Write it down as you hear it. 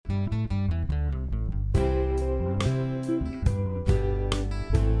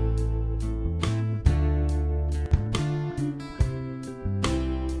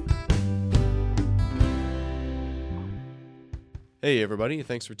Hey everybody,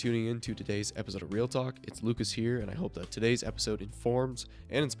 thanks for tuning in to today's episode of Real Talk. It's Lucas here, and I hope that today's episode informs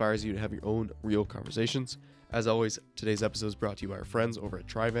and inspires you to have your own real conversations. As always, today's episode is brought to you by our friends over at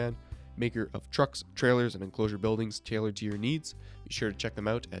Trivan, maker of trucks, trailers, and enclosure buildings tailored to your needs. Be sure to check them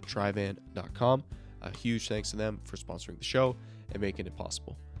out at trivan.com. A huge thanks to them for sponsoring the show and making it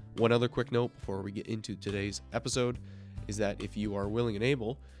possible. One other quick note before we get into today's episode is that if you are willing and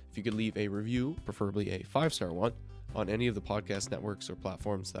able, if you could leave a review, preferably a 5-star one, on any of the podcast networks or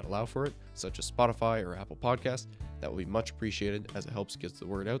platforms that allow for it, such as Spotify or Apple Podcasts, that will be much appreciated as it helps get the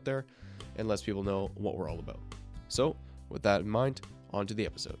word out there and lets people know what we're all about. So, with that in mind, on to the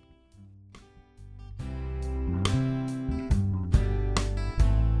episode.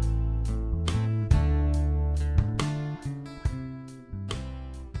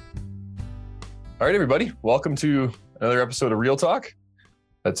 All right, everybody, welcome to another episode of Real Talk.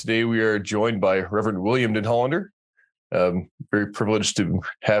 Today we are joined by Reverend William Hollander. Very privileged to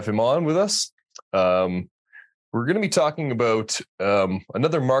have him on with us. We're going to be talking about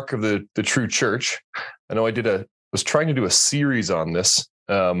another mark of the true church. I know I was trying to do a series on this.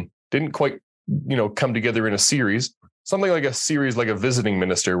 Didn't quite, come together in a series. Something like a series, like a visiting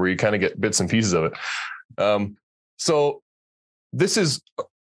minister, where you kind of get bits and pieces of it. So this is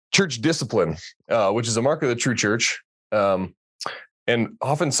church discipline, which is a mark of the true church. And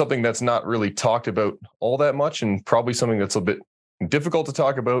often something that's not really talked about all that much, and probably something that's a bit difficult to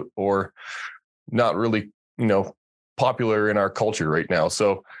talk about or not really, popular in our culture right now.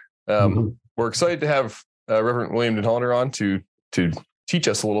 So we're excited to have Reverend William Hollander on to teach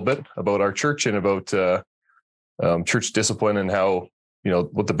us a little bit about our church and about church discipline and how,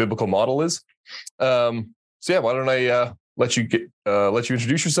 what the biblical model is. Why don't I let you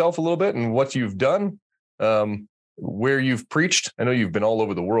introduce yourself a little bit and what you've done. Where you've preached. I know you've been all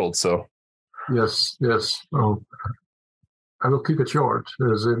over the world, so. Yes. I will keep it short.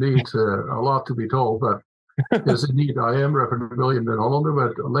 There's indeed a lot to be told, but yes, indeed, I am Reverend William Hollander,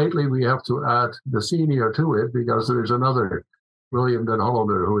 but lately we have to add the senior to it because there is another William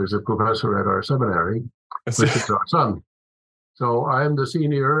Hollander who is a professor at our seminary, which is our son. So I am the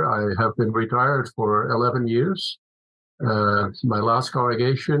senior. I have been retired for 11 years. My last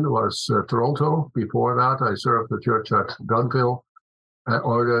congregation was Toronto. Before that, I served the church at Dunville,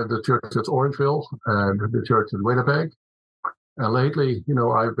 or the church at Orangeville, and the church in Winnipeg. And lately,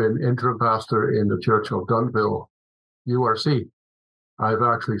 I've been interim pastor in the church of Dunville, URC. I've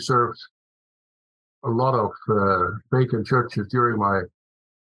actually served a lot of vacant churches during my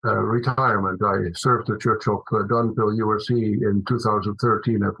retirement. I served the church of Dunville, URC in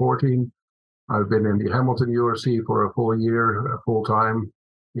 2013 and 14. I've been in the Hamilton URC for a full year, full time.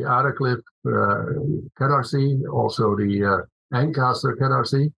 The Attercliffe KNRC, also the Ancaster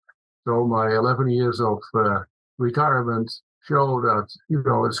KNRC. So my 11 years of retirement show that,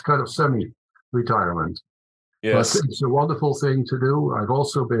 it's kind of semi-retirement. Yes. But it's a wonderful thing to do. I've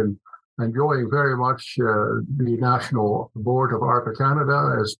also been enjoying very much the National Board of ARPA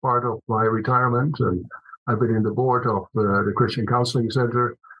Canada as part of my retirement. And I've been in the board of the Christian Counseling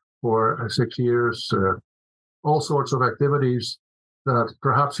Centre for 6 years, all sorts of activities that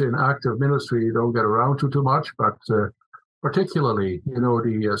perhaps in active ministry you don't get around to too much, but particularly,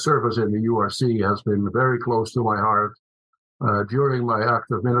 the service in the URC has been very close to my heart. During my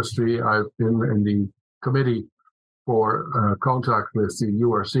active ministry, I've been in the committee for contact with the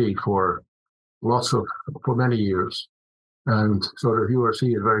URC for many years. And so the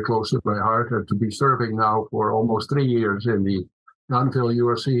URC is very close to my heart, and to be serving now for almost 3 years in the Dunville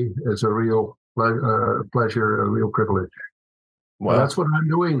URC is a real pleasure, a real privilege. Wow. That's what I'm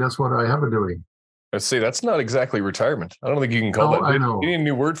doing. That's what I have been doing. I'd say that's not exactly retirement. I don't think you can call that. I know. You need a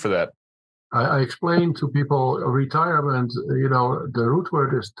new word for that. I explain to people retirement, the root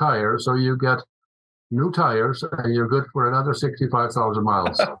word is tire. So you get new tires and you're good for another 65,000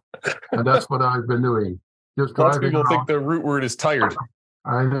 miles. And that's what I've been doing. Just Lots of people around. think the root word is tired.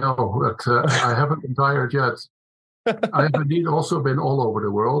 I know, but I haven't been tired yet. I have indeed also been all over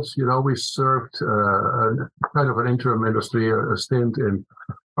the world. We served kind of an interim ministry, a stint in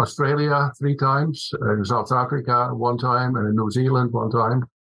Australia 3 times, in South Africa 1 time, and in New Zealand 1 time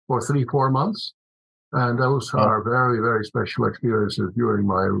for 3-4 months. And those are very, very special experiences during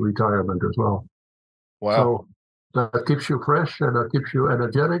my retirement as well. Wow. So that keeps you fresh, and that keeps you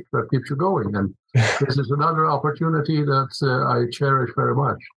energetic, that keeps you going. And this is another opportunity that I cherish very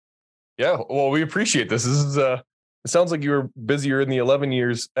much. Yeah, well, we appreciate this. This is it sounds like you were busier in the 11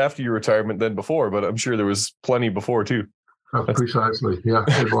 years after your retirement than before, but I'm sure there was plenty before too. Precisely, yeah,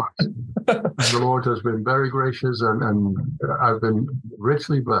 it was. The Lord has been very gracious, and I've been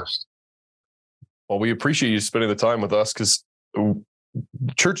richly blessed. Well, we appreciate you spending the time with us because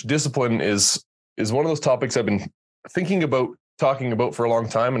church discipline is one of those topics I've been thinking about talking about for a long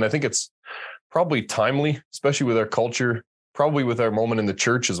time. And I think it's probably timely, especially with our culture, probably with our moment in the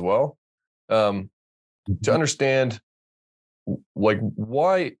church as well, to understand like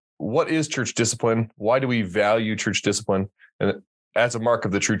what is church discipline? Why do we value church discipline? And as a mark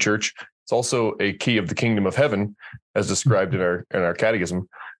of the true church, it's also a key of the kingdom of heaven, as described in our catechism.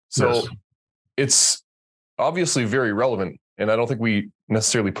 So Yes. It's obviously very relevant, and I don't think we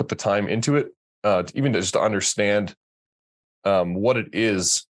necessarily put the time into it, even just to understand what it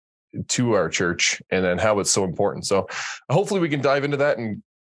is to our church and then how it's so important. So hopefully we can dive into that and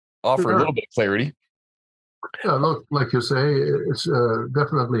offer a little bit of clarity. Yeah, look, like you say, it's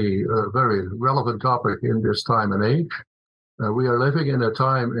definitely a very relevant topic in this time and age. We are living in a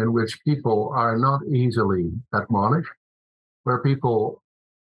time in which people are not easily admonished, where people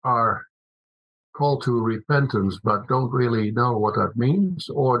are called to repentance but don't really know what that means,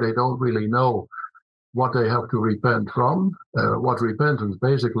 or they don't really know what they have to repent from, what repentance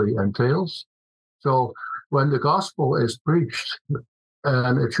basically entails. So when the gospel is preached,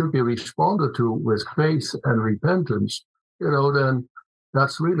 and it should be responded to with faith and repentance, then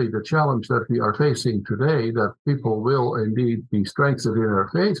that's really the challenge that we are facing today, that people will indeed be strengthened in their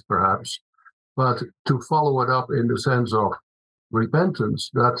faith, perhaps, but to follow it up in the sense of repentance,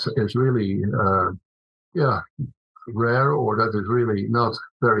 that is really, rare, or that is really not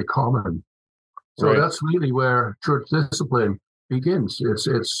very common. So Right. That's really where church discipline begins. It's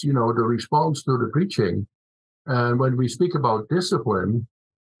the response to the preaching. And when we speak about discipline,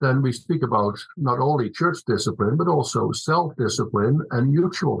 then we speak about not only church discipline, but also self-discipline and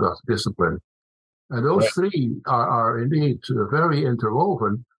mutual discipline. And those three are indeed very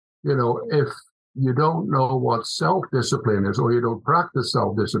interwoven. If you don't know what self-discipline is, or you don't practice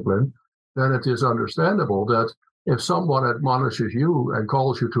self-discipline, then it is understandable that if someone admonishes you and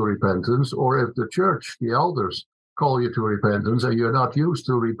calls you to repentance, or if the church, the elders, call you to repentance, and you're not used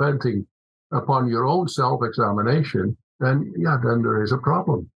to repenting upon your own self-examination, then there is a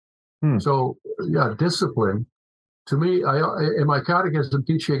problem. So, discipline. To me, in my catechism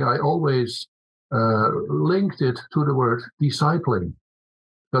teaching, I always linked it to the word discipling,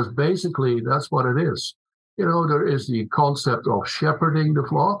 because basically that's what it is. There is the concept of shepherding the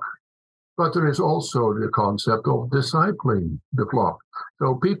flock, but there is also the concept of discipling the flock.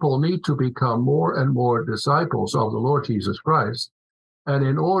 So people need to become more and more disciples of the Lord Jesus Christ. And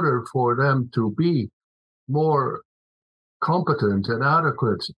in order for them to be more competent and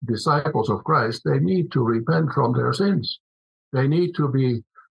adequate disciples of Christ, they need to repent from their sins. They need to be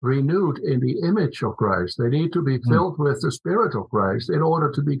renewed in the image of Christ. They need to be filled with the Spirit of Christ in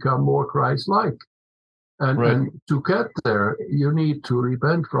order to become more Christ-like. And to get there, you need to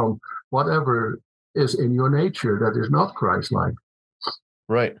repent from whatever is in your nature that is not Christ-like.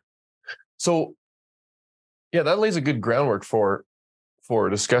 Right. So, that lays a good groundwork for a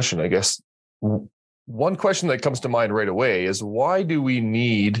discussion, I guess. One question that comes to mind right away is, why do we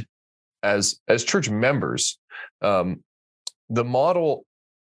need, as church members, the model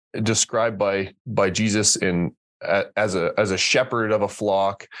described by Jesus as a shepherd of a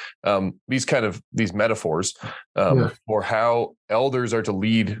flock, these metaphors for how elders are to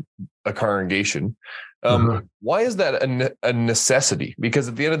lead a congregation? Why is that a necessity? Because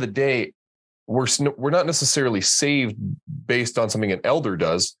at the end of the day, we're not necessarily saved based on something an elder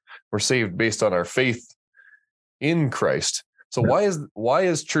does. We're saved based on our faith in Christ. So why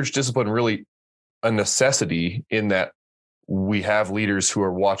is church discipline really a necessity, in that we have leaders who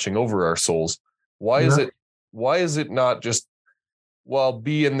are watching over our souls? Why is it not just,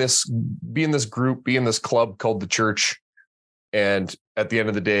 be in this group, be in this club called the church, and at the end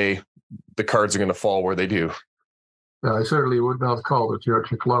of the day, the cards are going to fall where they do? I certainly would not call the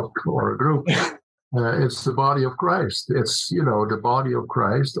church a club or a group. It's the body of Christ. It's, the body of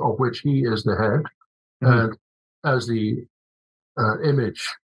Christ, of which he is the head. And as the image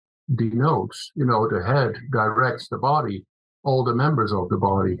denotes, the head directs the body, all the members of the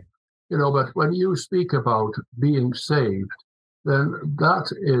body. But when you speak about being saved, then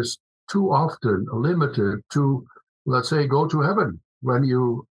that is too often limited to, let's say, go to heaven when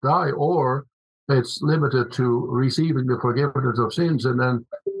you die, or it's limited to receiving the forgiveness of sins, and then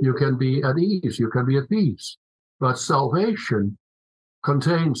you can be at ease, you can be at peace. But salvation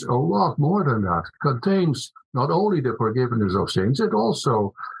contains a lot more than that. It contains not only the forgiveness of sins, it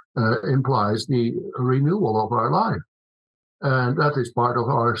also implies the renewal of our life. And that is part of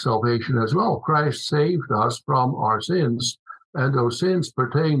our salvation as well. Christ saved us from our sins, and those sins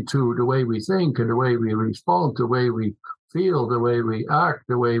pertain to the way we think and the way we respond, the way we feel, the way we act,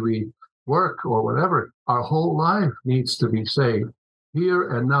 the way we work or whatever. Our whole life needs to be saved here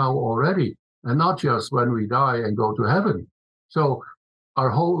and now already, and not just when we die and go to heaven. So our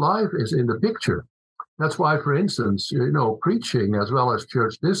whole life is in the picture. That's why, for instance, preaching as well as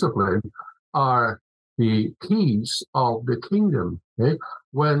church discipline are the keys of the kingdom. Okay?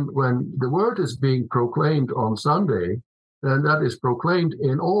 When the word is being proclaimed on Sunday, then that is proclaimed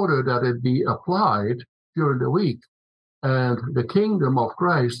in order that it be applied during the week. And the kingdom of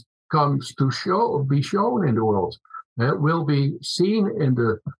Christ comes to be shown in the world. It will be seen in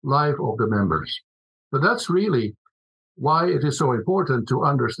the life of the members. But that's really why it is so important to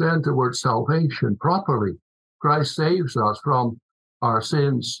understand the word salvation properly. Christ saves us from our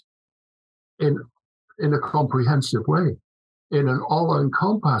sins in a comprehensive way, in an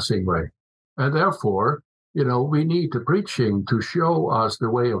all-encompassing way. And therefore, we need the preaching to show us the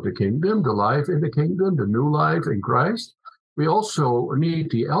way of the kingdom, the life in the kingdom, the new life in Christ. We also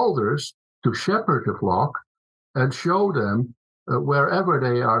need the elders to shepherd the flock and show them wherever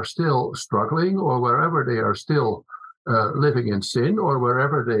they are still struggling, or wherever they are still living in sin, or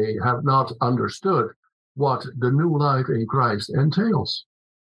wherever they have not understood what the new life in Christ entails.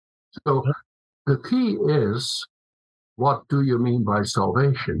 So the key is, what do you mean by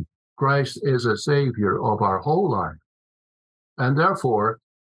salvation? Christ is a savior of our whole life. And therefore,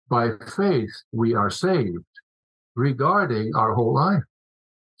 by faith, we are saved regarding our whole life.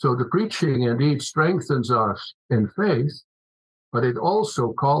 So the preaching indeed strengthens us in faith, but it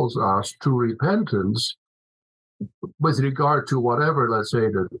also calls us to repentance with regard to whatever, let's say,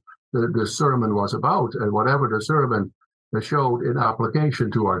 the sermon was about, and whatever the sermon showed in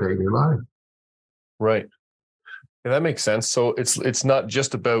application to our daily life. Right. Yeah, that makes sense. So it's not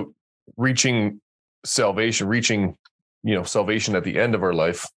just about reaching salvation, salvation at the end of our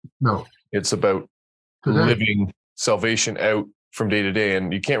life. No. It's about living salvation out from day to day.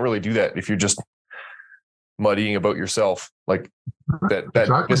 And you can't really do that if you're just muddying about yourself. Like that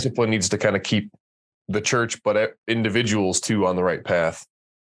Exactly. Discipline needs to kind of keep the church, but individuals too, on the right path.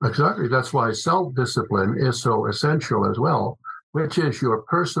 Exactly. That's why self-discipline is so essential as well, which is your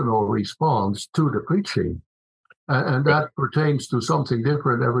personal response to the preaching. And that pertains to something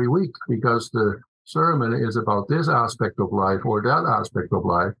different every week, because the sermon is about this aspect of life or that aspect of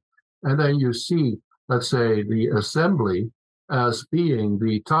life. And then you see, let's say, the assembly as being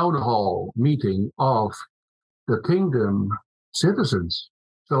the town hall meeting of the kingdom citizens.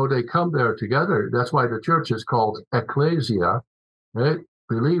 So they come there together. That's why the church is called ecclesia. Right?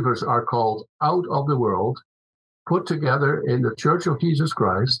 Believers are called out of the world, put together in the church of Jesus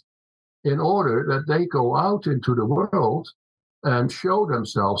Christ, in order that they go out into the world and show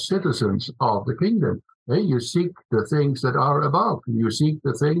themselves citizens of the kingdom. Hey, you seek the things that are above. You seek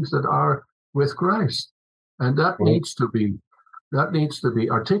the things that are with Christ. And that needs to be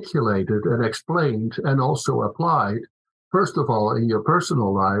articulated and explained and also applied, first of all, in your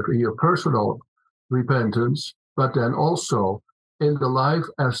personal life, in your personal repentance, but then also in the life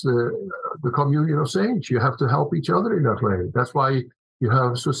as the communion of saints. You have to help each other in that way. That's why you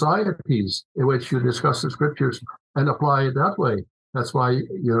have societies in which you discuss the scriptures and apply it that way. That's why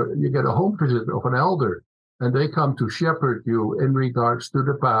you get a home visit of an elder, and they come to shepherd you in regards to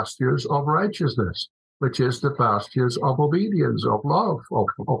the pastures of righteousness, which is the pastures of obedience, of love, of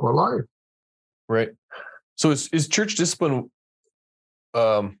a life. Right. So is church discipline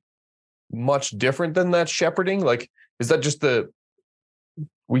much different than that shepherding? Like, is that just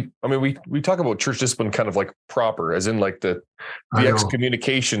we talk about church discipline kind of like proper, as in like the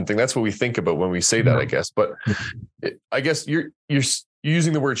excommunication thing. That's what we think about when we say that, I guess. But I guess you're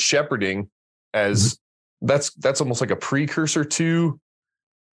using the word shepherding as that's almost like a precursor to.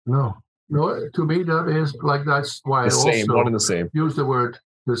 No, to me that is like, that's why I also one and the same. Use the word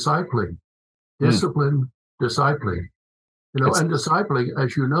discipling, discipline, discipling. And discipling,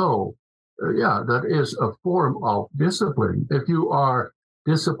 as you know, that is a form of discipline. If you are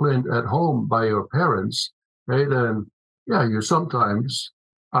disciplined at home by your parents, then you sometimes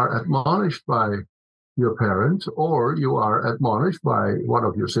are admonished by your parent, or you are admonished by one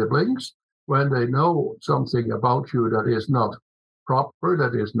of your siblings when they know something about you that is not proper,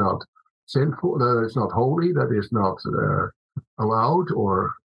 that is not sinful, that is not holy, that is not allowed,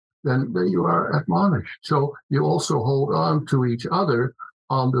 or then you are admonished. So you also hold on to each other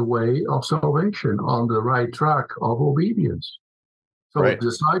on the way of salvation, on the right track of obedience. So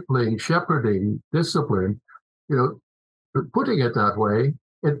discipling, shepherding, discipline, putting it that way,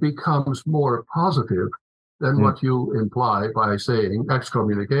 it becomes more positive than what you imply by saying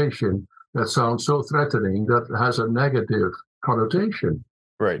excommunication. That sounds so threatening, that has a negative connotation.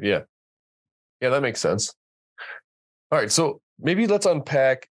 Right, yeah. Yeah, that makes sense. All right, so maybe let's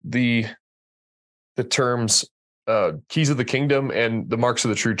unpack the the terms keys of the kingdom and the marks of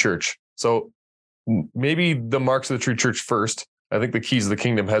the true church. So maybe the marks of the true church first. I think the keys of the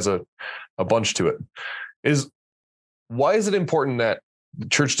kingdom has a bunch to it. Why is it important that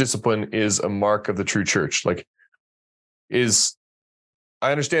church discipline is a mark of the true church? Like, I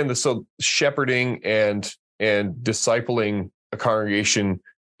understand this. So shepherding and discipling a congregation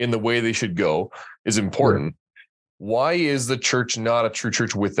in the way they should go is important. Yeah. Why is the church not a true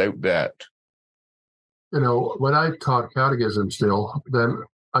church without that? When I taught catechism still, then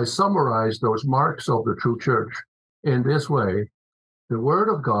I summarized those marks of the true church in this way. The word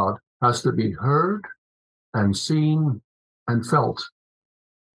of God has to be heard and seen and felt.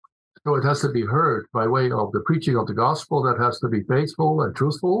 So it has to be heard by way of the preaching of the gospel that has to be faithful and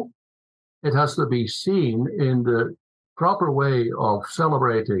truthful. It has to be seen in the proper way of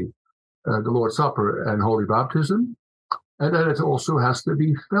celebrating the Lord's Supper and Holy Baptism. And then it also has to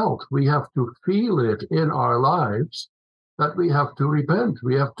be felt. We have to feel it in our lives that we have to repent.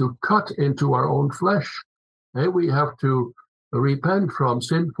 We have to cut into our own flesh. We have to repent from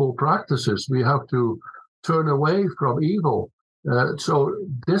sinful practices. We have to turn away from evil. So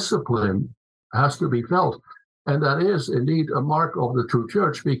discipline has to be felt. And that is indeed a mark of the true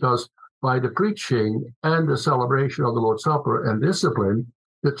church, because by the preaching and the celebration of the Lord's Supper and discipline,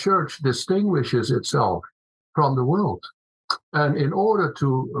 the church distinguishes itself from the world. And in order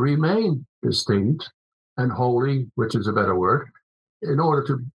to remain distinct and holy, which is a better word, in order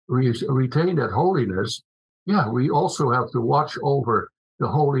to retain that holiness, we also have to watch over the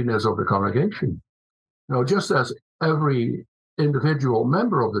holiness of the congregation. Now, just as every individual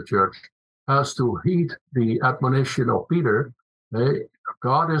member of the church has to heed the admonition of Peter,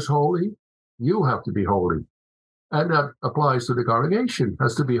 God is holy, you have to be holy. And that applies to the congregation,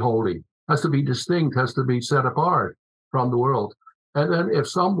 has to be holy, has to be distinct, has to be set apart from the world. And then if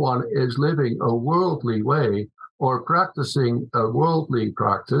someone is living a worldly way or practicing a worldly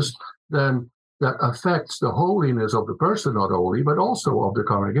practice, then that affects the holiness of the person not only, but also of the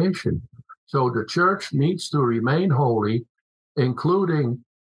congregation. So the church needs to remain holy, including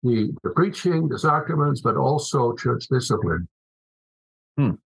the preaching, the sacraments, but also church discipline.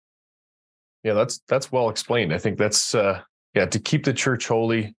 Yeah, that's well explained. I think that's to keep the church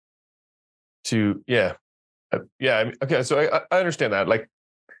holy. Okay. So I understand that. Like,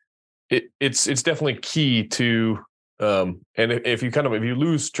 it's definitely key to. And if you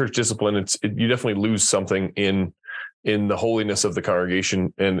lose church discipline, you definitely lose something in the holiness of the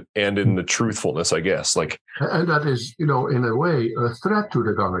congregation and in the truthfulness, I guess. And that is, in a way, a threat to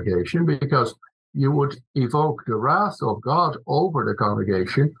the congregation, because you would evoke the wrath of God over the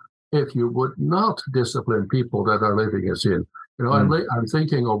congregation if you would not discipline people that are living in sin. I'm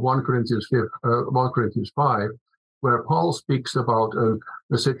thinking of 1 Corinthians 5, where Paul speaks about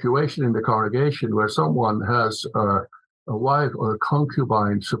a situation in the congregation where someone has a wife or a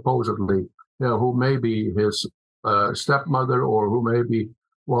concubine, supposedly, who may be his stepmother, or who may be,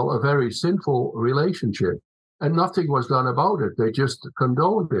 a very sinful relationship. And nothing was done about it. They just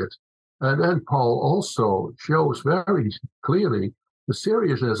condoned it. And then Paul also shows very clearly the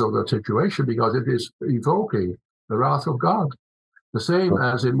seriousness of that situation, because it is evoking the wrath of God. The same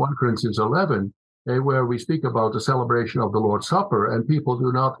as in 1 Corinthians 11, where we speak about the celebration of the Lord's Supper, and people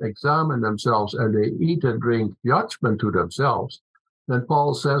do not examine themselves and they eat and drink judgment to themselves. Then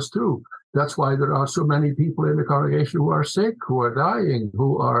Paul says too, that's why there are so many people in the congregation who are sick, who are dying,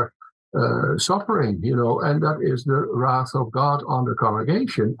 who are suffering, and that is the wrath of God on the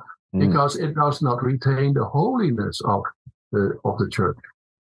congregation, because it does not retain the holiness of the church.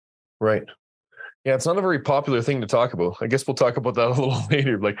 Right. Yeah, it's not a very popular thing to talk about. I guess we'll talk about that a little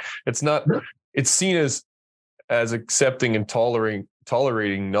later. Like, it's not. Yeah. It's seen as accepting and tolerating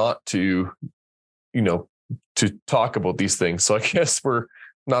not to, to talk about these things. So I guess we're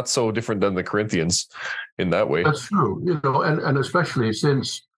not so different than the Corinthians in that way. That's true. And especially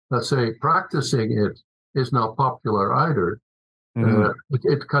since, let's say, practicing it is not popular either.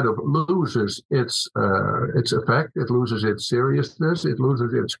 It kind of loses its effect. It loses its seriousness. It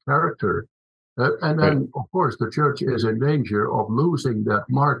loses its character. And then, of course, the church is in danger of losing that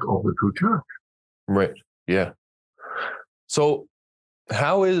mark of the true church. Right. Yeah. So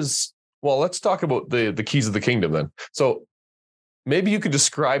let's talk about the keys of the kingdom then. So maybe you could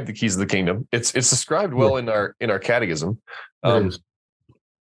describe the keys of the kingdom. It's described well in our catechism. But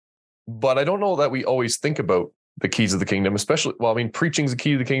I don't know that we always think about the keys of the kingdom, especially, preaching is the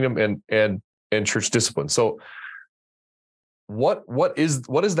key to the kingdom and church discipline. So what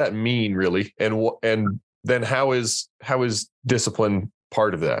does that mean really? And then how is discipline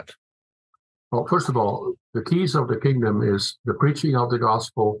part of that? Well, first of all, the keys of the kingdom is the preaching of the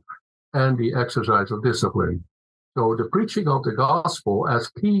gospel, and the exercise of discipline. So the preaching of the gospel as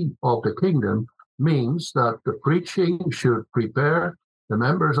key of the kingdom means that the preaching should prepare the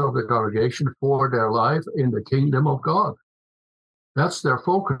members of the congregation for their life in the kingdom of God. That's their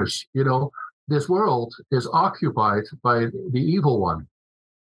focus. This world is occupied by the evil one.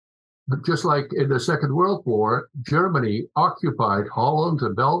 Just like in the Second World War, Germany occupied Holland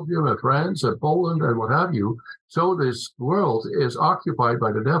and Belgium and France and Poland and what have you. So this world is occupied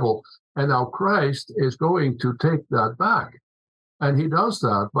by the devil. And now Christ is going to take that back. And he does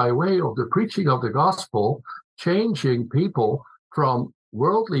that by way of the preaching of the gospel, changing people from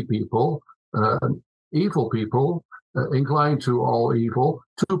worldly people, evil people, inclined to all evil,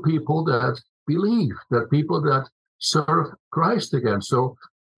 to people that believe, that people that serve Christ again. So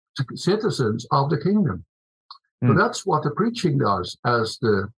citizens of the kingdom. So that's what the preaching does as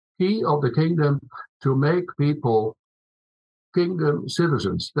the key of the kingdom, to make people kingdom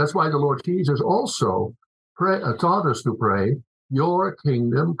citizens. That's why the Lord Jesus also taught us to pray, your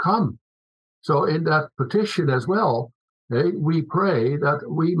kingdom come. So in that petition as well, we pray that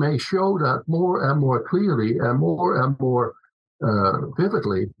we may show that more and more clearly and more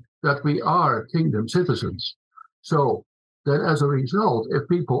vividly that we are kingdom citizens. So then as a result, if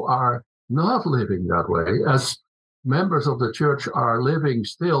people are not living that way, as members of the church are living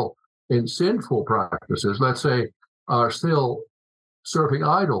still in sinful practices, let's say, are still serving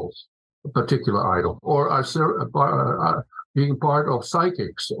idols, a particular idol, or are being part of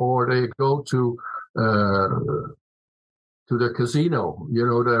psychics, or they go to the casino,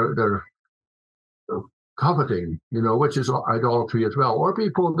 they're coveting, which is idolatry as well, or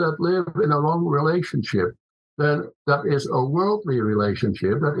people that live in a wrong relationship, then that is a worldly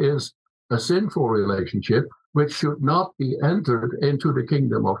relationship, that is a sinful relationship, which should not be entered into the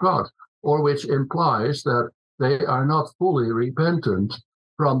kingdom of God, or which implies that they are not fully repentant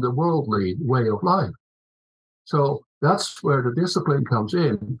from the worldly way of life. So that's where the discipline comes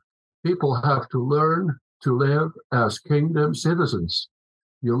in. People have to learn to live as kingdom citizens.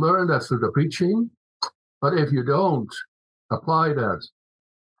 You learn that through the preaching, but if you don't apply that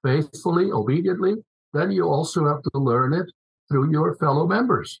faithfully, obediently, then you also have to learn it through your fellow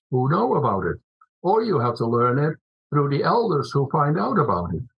members who know about it, or you have to learn it through the elders who find out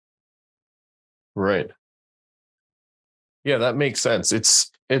about it. Right. Yeah, that makes sense.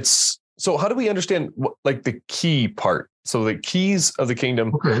 It's so how do we understand like the key part? So the keys of the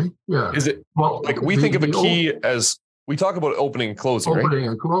kingdom. Okay. Yeah. Is it like we think of a key as we talk about opening and closing, right? Opening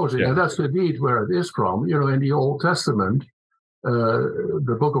and closing, and that's indeed where it is from. In the Old Testament,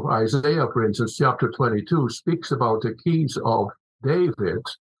 the book of Isaiah, for instance, chapter 22, speaks about the keys of David,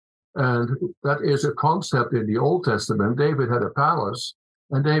 and that is a concept in the Old Testament. David had a palace,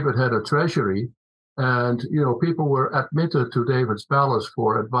 and David had a treasury, and people were admitted to David's palace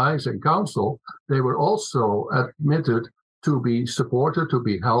for advice and counsel. They were also admitted to be supported, to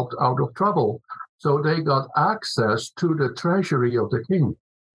be helped out of trouble. So they got access to the treasury of the king.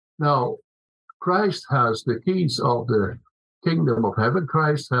 Now, Christ has the keys of the kingdom of heaven.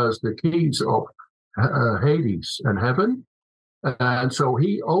 Christ has the keys of Hades and heaven. And so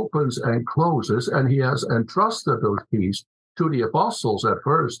he opens and closes, and he has entrusted those keys to the apostles at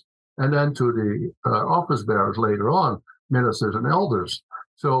first, and then to the office bearers later on, ministers and elders.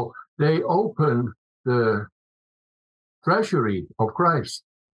 So they open the treasury of Christ,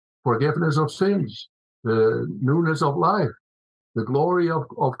 forgiveness of sins, the newness of life, the glory of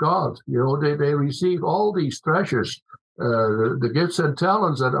God. They receive all these treasures, the gifts and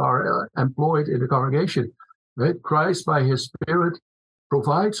talents that are employed in the congregation. Right? Christ, by his Spirit,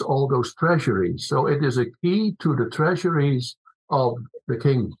 provides all those treasuries. So it is a key to the treasuries of the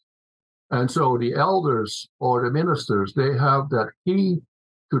king. And so the elders or the ministers, they have that key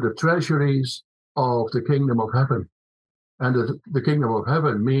to the treasuries of the kingdom of heaven. And the kingdom of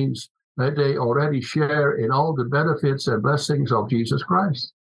heaven means that they already share in all the benefits and blessings of Jesus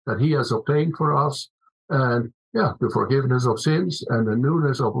Christ that he has obtained for us. And the forgiveness of sins and the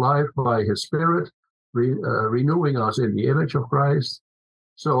newness of life by his Spirit, renewing us in the image of Christ.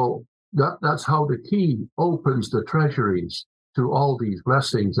 So that's how the key opens the treasuries to all these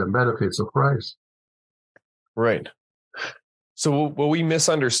blessings and benefits of Christ. Right. So will we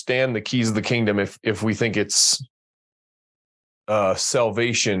misunderstand the keys of the kingdom if we think it's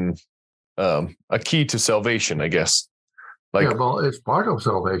salvation, a key to salvation, I guess? It's part of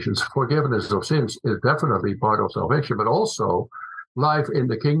salvation. Forgiveness of sins is definitely part of salvation, but also life in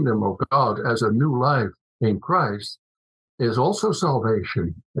the kingdom of God as a new life in Christ is also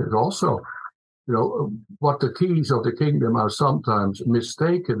salvation. It's also, what the keys of the kingdom are sometimes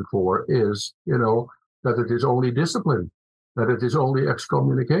mistaken for is, that it is only discipline, that it is only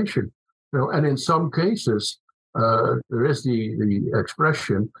excommunication. And in some cases, there is the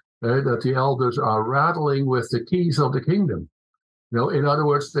expression that the elders are rattling with the keys of the kingdom. In other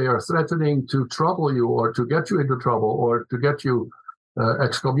words, they are threatening to trouble you or to get you into trouble or to get you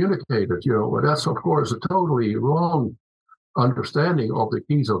excommunicated. Well, that's of course a totally wrong understanding of the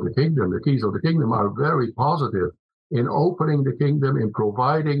keys of the kingdom. The keys of the kingdom are very positive in opening the kingdom, in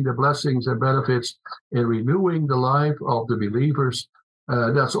providing the blessings and benefits, in renewing the life of the believers.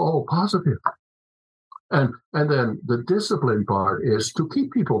 That's all positive. And then the discipline part is to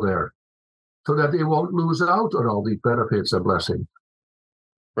keep people there so that they won't lose out on all these benefits and blessings.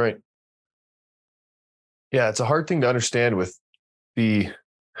 Right. Yeah, it's a hard thing to understand with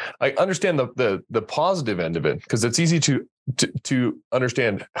I understand the positive end of it, because it's easy to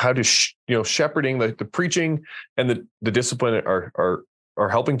understand how to shepherding the preaching and the discipline are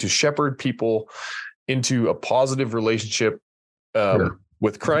helping to shepherd people into a positive relationship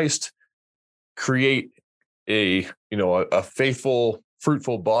with Christ, create a faithful,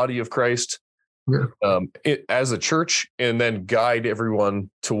 fruitful body of Christ as a church, and then guide everyone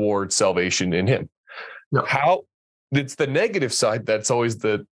towards salvation in Him. How it's the negative side that's always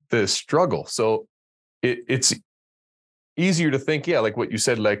the struggle. So it's easier to think, like what you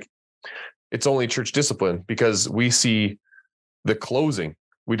said, like it's only church discipline because we see the closing.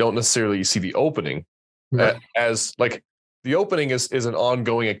 We don't necessarily see the opening as like the opening is an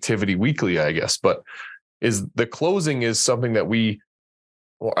ongoing activity weekly, I guess, but is the closing is something that we,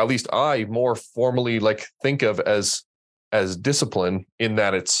 or at least I more formally think of as discipline, in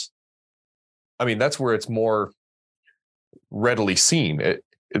that that's where it's more readily seen.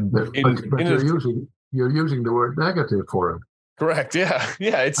 But you're using the word negative for it. Correct. Yeah.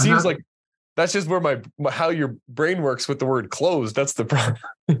 It seems like that's just where how your brain works with the word closed. That's the problem.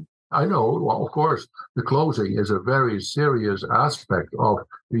 I know. Well, of course, the closing is a very serious aspect of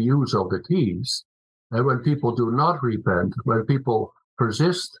the use of the keys. And when people do not repent, when people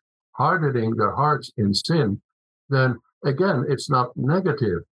persist hardening their hearts in sin, then again, it's not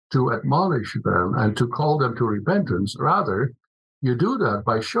negative to admonish them and to call them to repentance. Rather, you do that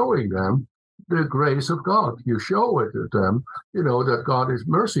by showing them the grace of God. You show it to them, that God is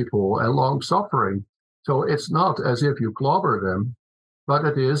merciful and long-suffering. So it's not as if you clobber them, but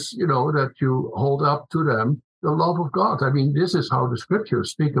it is, that you hold up to them the love of God. I mean, this is how the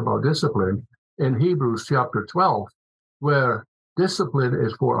scriptures speak about discipline in Hebrews chapter 12, where discipline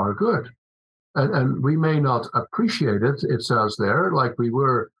is for our good. And we may not appreciate it, it says there, like we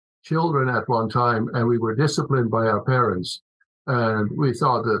were children at one time and we were disciplined by our parents. And we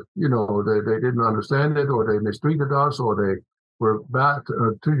thought that, they didn't understand it, or they mistreated us, or they were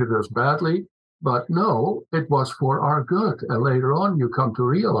treated us badly. But no, it was for our good. And later on, you come to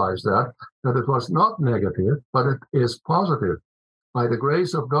realize that it was not negative, but it is positive. By the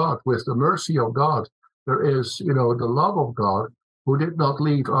grace of God, with the mercy of God, there is, the love of God, who did not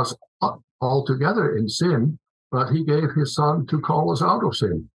leave us altogether in sin, but He gave His Son to call us out of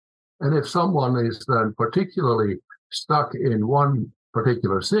sin. And if someone is then particularly stuck in one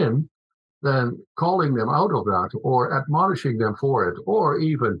particular sin, then calling them out of that, or admonishing them for it, or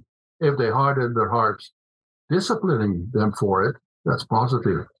even if they harden their hearts, disciplining them for it, that's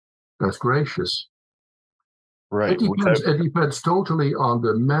positive, that's gracious. Right. It depends totally on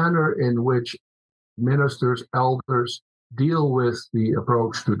the manner in which ministers, elders deal with the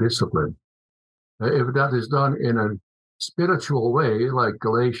approach to discipline. If that is done in a spiritual way, like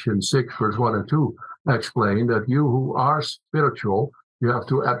Galatians 6, verse 1 and 2 explain, that you who are spiritual, you have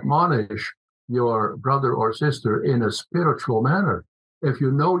to admonish your brother or sister in a spiritual manner. If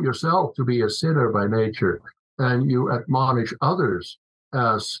you know yourself to be a sinner by nature, and you admonish others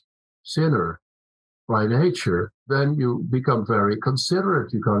as sinner by nature, then you become very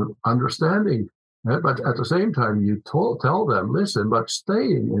considerate, you become understanding. But at the same time, you tell them, listen, but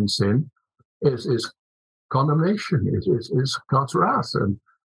staying in sin is condemnation, is God's wrath. And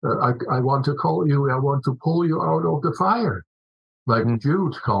I want to pull you out of the fire, like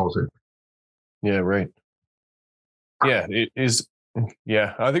Jude calls it. Yeah, right. Yeah, it is.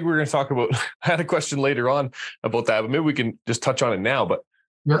 Yeah, I think we're going to talk about, I had a question later on about that, but maybe we can just touch on it now. But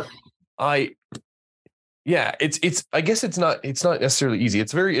yeah, it's I guess it's not necessarily easy.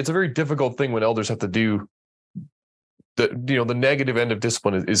 It's a very difficult thing when elders have to do the negative end of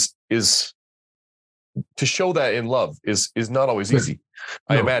discipline is to show that in love is not always easy.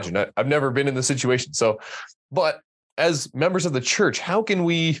 No. I imagine. I've never been in the situation. So, but as members of the church, how can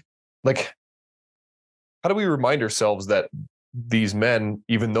we how do we remind ourselves that these men,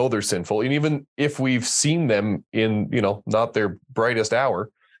 even though they're sinful, and even if we've seen them in, not their brightest hour,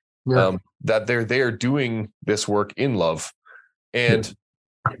 that they're there doing this work in love, and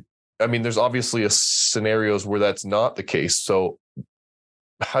I mean, there's obviously scenarios where that's not the case. So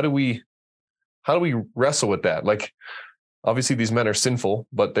how do we wrestle with that? Like, obviously these men are sinful,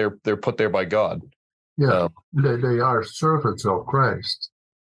 but they're put there by God. Yeah, they are servants of Christ,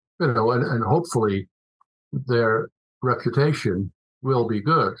 and hopefully their reputation will be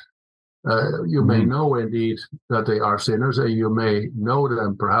good. You may know indeed that they are sinners, and you may know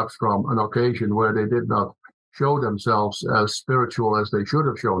them perhaps from an occasion where they did not show themselves as spiritual as they should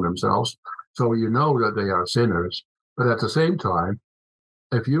have shown themselves. So you know that they are sinners. But at the same time,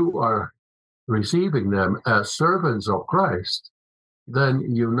 if you are receiving them as servants of Christ, then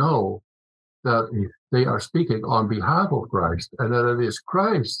you know that they are speaking on behalf of Christ, and that it is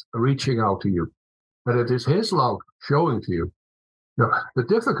Christ reaching out to you, that it is his love showing to you. Now, the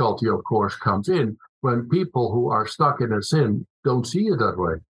difficulty, of course, comes in when people who are stuck in a sin don't see it that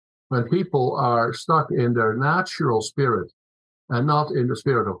way. When people are stuck in their natural spirit and not in the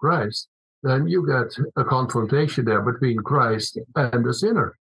spirit of Christ, then you get a confrontation there between Christ and the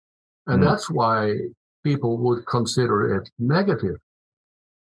sinner. And that's why people would consider it negative.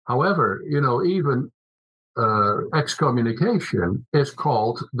 However, even excommunication is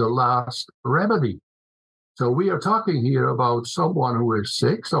called the last remedy. So we are talking here about someone who is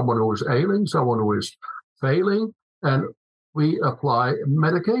sick, someone who is ailing, someone who is failing, and we apply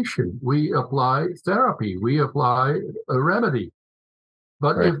medication, we apply therapy, we apply a remedy.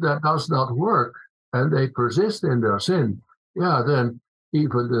 But if that does not work and they persist in their sin, then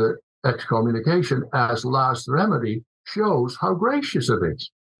even the excommunication as last remedy shows how gracious it is.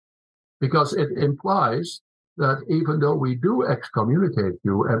 Because it implies that even though we do excommunicate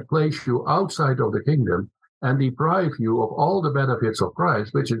you and place you outside of the kingdom and deprive you of all the benefits of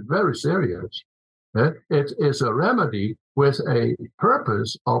Christ, which is very serious, it is a remedy with a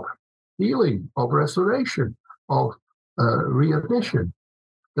purpose of healing, of restoration, of readmission.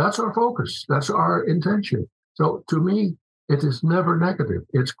 That's our focus. That's our intention. So to me, it is never negative.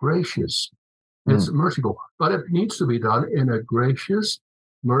 It's gracious. It's merciful. But it needs to be done in a gracious,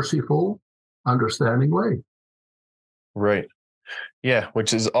 merciful, understanding way. Right. Yeah,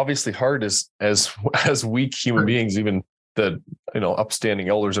 which is obviously hard as weak human beings, even the upstanding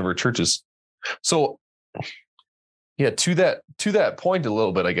elders of our churches. So to that point a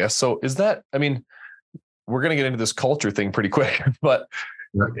little bit, I guess. So is that, I mean, we're going to get into this culture thing pretty quick, but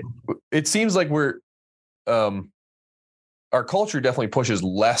it seems like our culture definitely pushes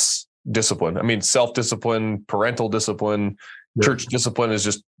less discipline. I mean, self-discipline, parental discipline, church discipline is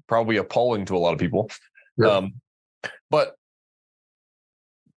just probably appalling to a lot of people. But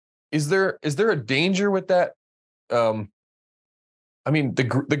is there a danger with that? I mean, the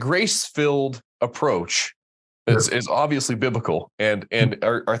grace-filled approach is obviously biblical, and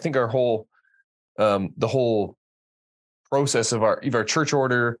I think our whole the whole process of our church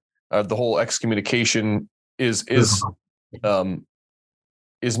order, the whole excommunication is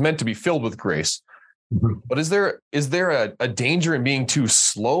meant to be filled with grace. But is there a danger in being too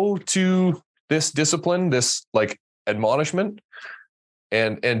slow to this discipline, this like admonishment,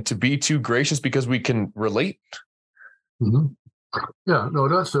 and to be too gracious because we can relate? Yeah, no,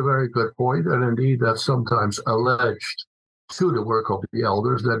 that's a very good point. And indeed, that's sometimes alleged to the work of the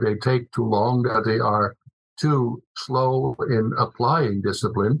elders, that they take too long, that they are too slow in applying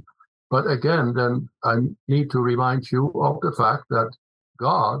discipline. But again, then I need to remind you of the fact that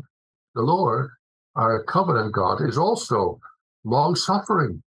God, the Lord, our covenant God, is also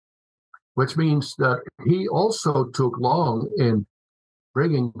long-suffering, which means that he also took long in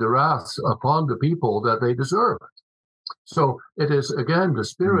bringing the wrath upon the people that they deserved. So it is, again, the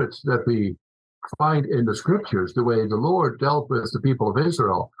spirit that we find in the scriptures, the way the Lord dealt with the people of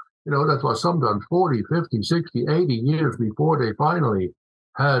Israel. That was sometimes 40, 50, 60, 80 years before they finally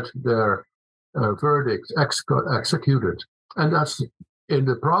had their verdict executed. And that's in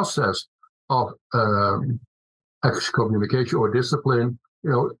the process of excommunication or discipline.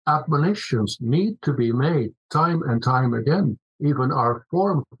 Admonitions need to be made time and time again. Even our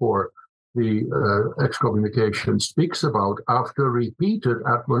form for the excommunication speaks about after repeated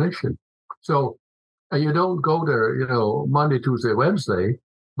admonition. So you don't go there, Monday, Tuesday, Wednesday,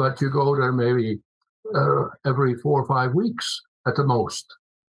 but you go there maybe every 4 or 5 weeks at the most.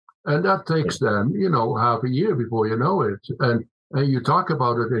 And that takes them, half a year before you know it. And you talk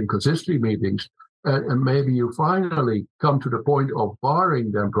about it in consistory meetings, and maybe you finally come to the point of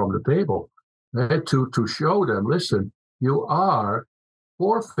barring them from the table to show them, listen, you are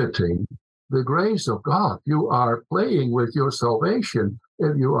forfeiting the grace of God. You are playing with your salvation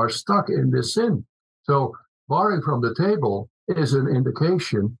if you are stuck in this sin. So barring from the table is an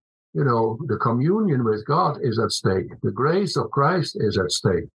indication, the communion with God is at stake. The grace of Christ is at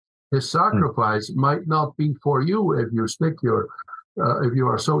stake. His sacrifice might not be for you if you if you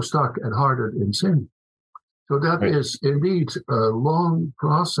are so stuck and hardened in sin. So that is indeed a long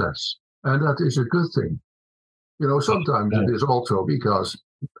process, and that is a good thing. Sometimes it is also because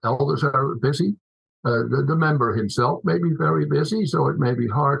elders are busy. The member himself may be very busy, so it may be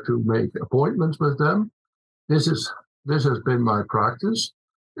hard to make appointments with them. This has been my practice.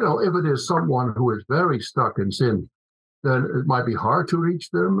 If it is someone who is very stuck in sin, then it might be hard to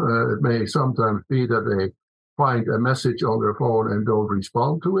reach them. It may sometimes be that they find a message on their phone and don't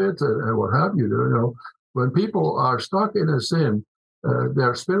respond to it, and what have you. When people are stuck in a sin,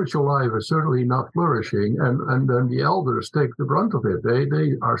 their spiritual life is certainly not flourishing, and then the elders take the brunt of it.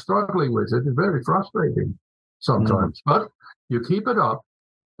 They are struggling with it. It's very frustrating sometimes, but you keep it up,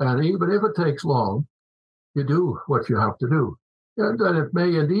 and even if it takes long, you do what you have to do. And then it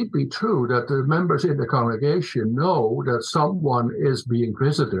may indeed be true that the members in the congregation know that someone is being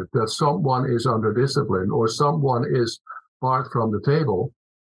visited, that someone is under discipline, or someone is barred from the table.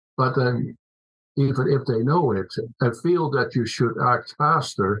 But then, even if they know it and feel that you should act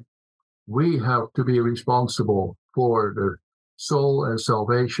faster, we have to be responsible for the soul and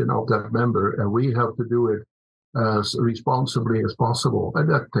salvation of that member, and we have to do it as responsibly as possible, and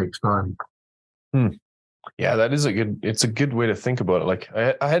that takes time. Yeah, it's a good way to think about it. Like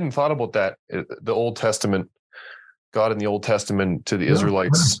I hadn't thought about that. The Old Testament, God in the Old Testament to the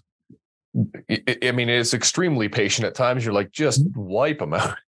Israelites. It's extremely patient at times. You're like, just wipe them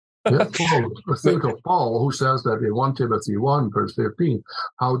out. Think of Paul, who says that in 1 Timothy 1, verse 15,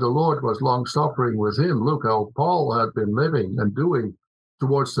 how the Lord was long-suffering with him. Look how Paul had been living and doing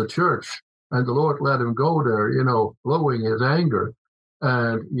towards the church, and the Lord let him go there, blowing his anger.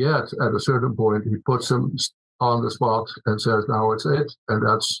 And yet, at a certain point, he puts him on the spot and says, now it's it, and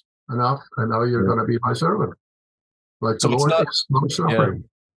that's enough, and now you're going to be my servant. Like so the Lord is long-suffering.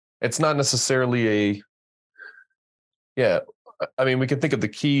 It's not necessarily we can think of the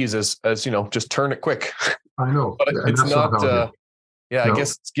keys as just turn it quick. I know. But it's not, I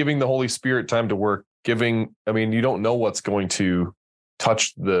guess it's giving the Holy Spirit time to work, you don't know what's going to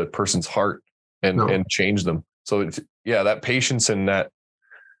touch the person's heart and change them. So that patience and that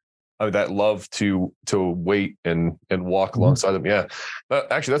love to wait and walk alongside them. Yeah.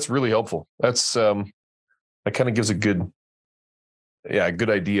 Actually, that's really helpful. That's, that kind of gives a good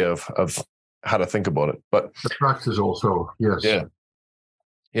idea of how to think about it, but the practice also. Yes.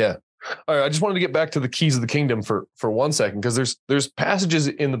 Yeah. All right. I just wanted to get back to the keys of the kingdom for 1 second, because there's passages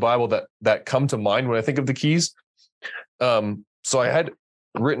in the Bible that come to mind when I think of the keys. So I had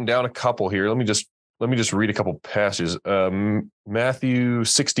written down a couple here. Let me just read a couple passages. Matthew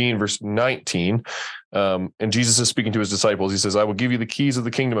 16, verse 19. And Jesus is speaking to his disciples. He says, I will give you the keys of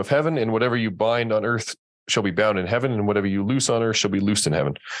the kingdom of heaven, and whatever you bind on earth shall be bound in heaven, and whatever you loose on earth shall be loosed in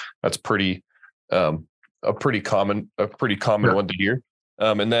heaven. That's a pretty common one to hear.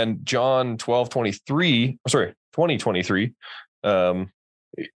 And then John 20:23,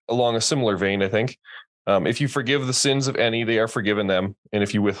 along a similar vein, I think. If you forgive the sins of any, they are forgiven them. And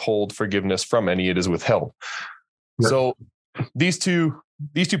if you withhold forgiveness from any, it is withheld. Yeah. So these two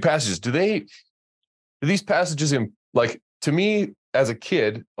passages, do these passages, to me as a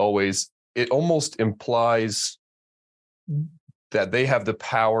kid, it almost implies that they have the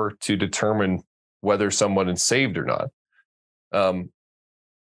power to determine whether someone is saved or not.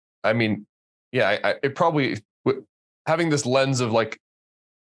 It probably, having this lens of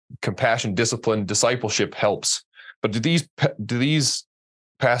compassion, discipline, discipleship helps. But do these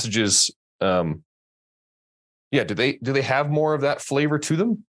passages, do they have more of that flavor to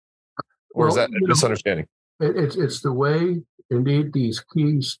them, or is that a misunderstanding? It's the way indeed these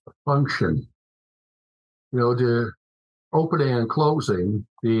keys function. The opening and closing,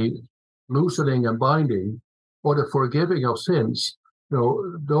 the loosening and binding, or the forgiving of sins.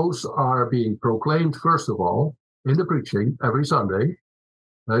 Those are being proclaimed first of all in the preaching every Sunday.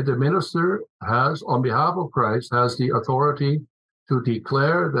 The minister has, on behalf of Christ, has the authority to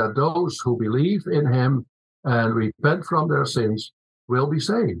declare that those who believe in him and repent from their sins will be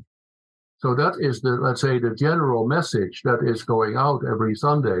saved. So that is the general message that is going out every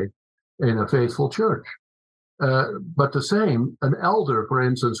Sunday in a faithful church. But the same, an elder, for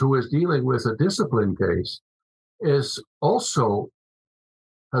instance, who is dealing with a discipline case, has also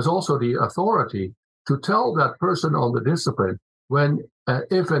the authority to tell that person on the discipline,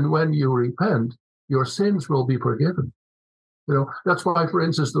 if and when you repent, your sins will be forgiven. That's why, for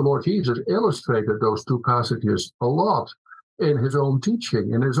instance, the Lord Jesus illustrated those two passages a lot in his own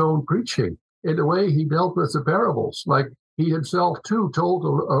teaching, in his own preaching, in the way he dealt with the parables. Like he himself too told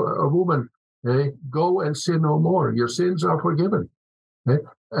a woman, hey, go and sin no more. Your sins are forgiven. Okay?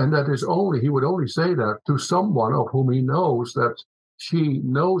 And that is only, he would only say that to someone of whom he knows that she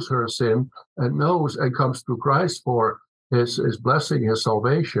knows her sin and knows and comes to Christ for his blessing, his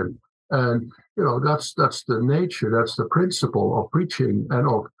salvation. And, that's the nature, that's the principle of preaching and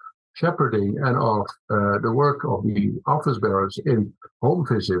of shepherding and of the work of the office bearers in home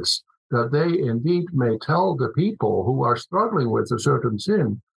visits, that they indeed may tell the people who are struggling with a certain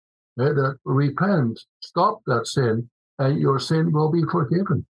sin that repent, stop that sin, and your sin will be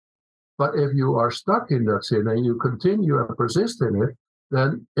forgiven. But if you are stuck in that sin and you continue and persist in it,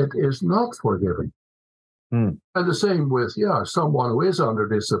 then it is not forgiven. And the same with, someone who is under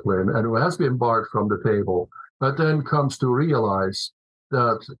discipline and who has been barred from the table, but then comes to realize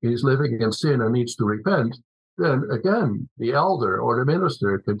that he's living in sin and needs to repent, then again, the elder or the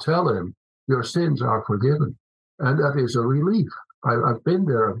minister can tell him, your sins are forgiven. And that is a relief. I've been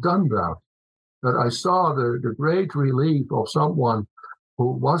there, I've done that. That I saw the great relief of someone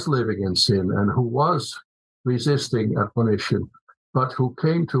who was living in sin and who was resisting admonition, but who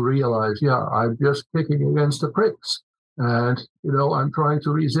came to realize, I'm just kicking against the pricks. And, I'm trying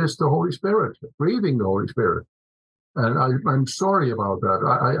to resist the Holy Spirit, grieving the Holy Spirit. And I'm sorry about that.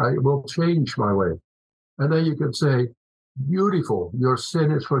 I will change my way. And then you can say, beautiful, your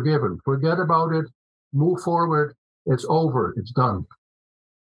sin is forgiven. Forget about it, move forward, it's over, it's done.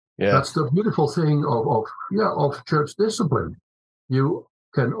 Yeah. That's the beautiful thing of church discipline. You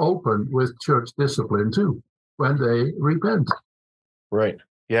can open with church discipline too, when they repent. Right.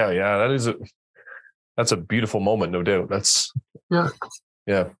 Yeah. That's a beautiful moment, no doubt.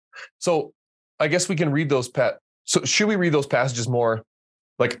 Yeah. So I guess we can read those So should we read those passages more?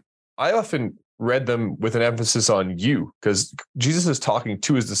 Like, I often read them with an emphasis on you, because Jesus is talking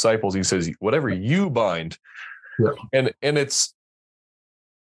to his disciples. He says, whatever you bind. Yeah. And it's,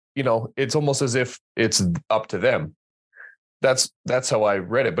 it's almost as if it's up to them. That's how I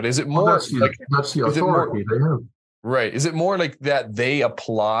read it. But is it more that's the authority they have? Right. Is it more like that they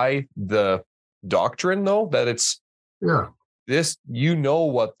apply the doctrine, though, that it's this,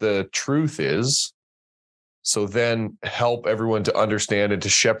 what the truth is, so then help everyone to understand and to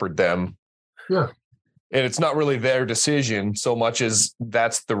shepherd them. Yeah. And it's not really their decision so much as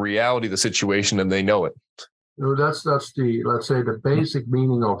that's the reality of the situation and they know it. That's the, let's say, the basic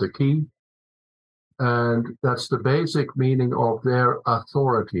meaning of the key. And that's the basic meaning of their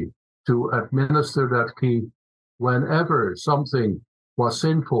authority to administer that key. Whenever something was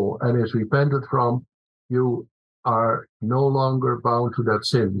sinful and is repented from, you are no longer bound to that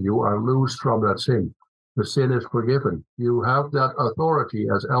sin. You are loosed from that sin. The sin is forgiven. You have that authority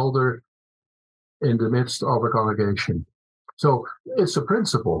as elder in the midst of a congregation. So it's a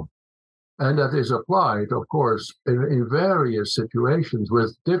principle. And that is applied, of course, in various situations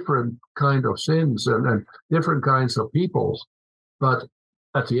with different kind of sins and different kinds of peoples. But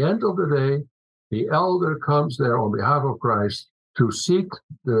at the end of the day, the elder comes there on behalf of Christ to seek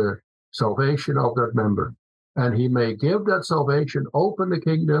the salvation of that member. And he may give that salvation, open the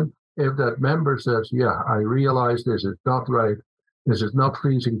kingdom, if that member says, I realize this is not right, this is not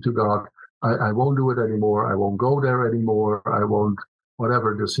pleasing to God, I won't do it anymore, I won't go there anymore, I won't,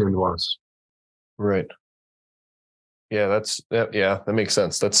 whatever the sin was. Right. Yeah, that makes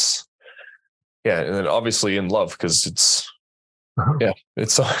sense. That's, and then obviously in love, because it's,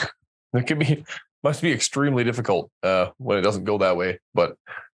 it's, it must be extremely difficult when it doesn't go that way, but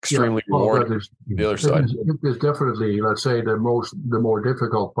extremely rewarding. The other side. It is definitely, let's say, the more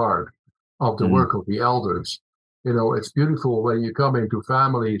difficult part of the work of the elders. It's beautiful when you come into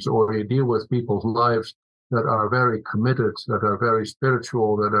families or you deal with people's lives that are very committed, that are very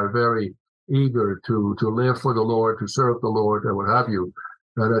spiritual, that are very eager to live for the Lord, to serve the Lord, and what have you.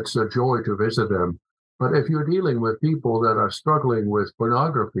 And it's a joy to visit them. But if you're dealing with people that are struggling with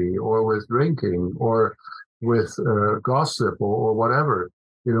pornography or with drinking or with gossip or whatever,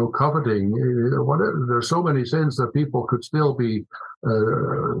 coveting, whatever, there's so many sins that people could still be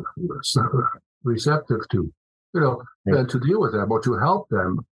receptive to, and to deal with them or to help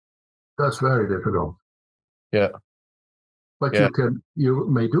them, that's very difficult. Yeah. But you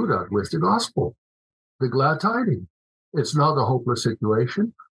may do that with the gospel, the glad tidings. It's not a hopeless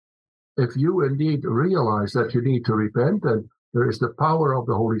situation. If you indeed realize that you need to repent, then there is the power of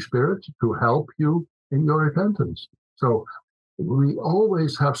the Holy Spirit to help you in your repentance. So we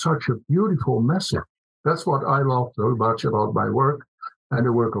always have such a beautiful message. That's what I love so much about my work and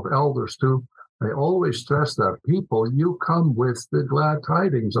the work of elders too. I always stress that people, you come with the glad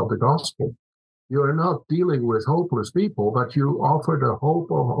tidings of the gospel. You are not dealing with hopeless people, but you offer the hope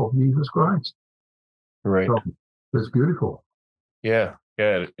of Jesus Christ. Right. So it's beautiful. Yeah,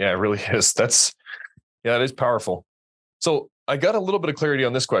 it really is. It is powerful. So I got a little bit of clarity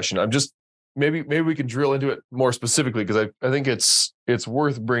on this question. I'm just maybe we can drill into it more specifically, because I think it's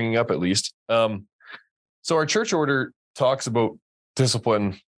worth bringing up at least. So our church order talks about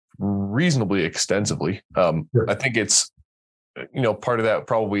discipline reasonably extensively. I think it's, part of that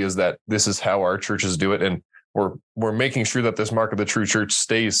probably is that this is how our churches do it, and we're making sure that this mark of the true church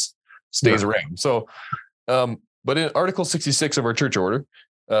stays around. So, but in Article 66 of our church order,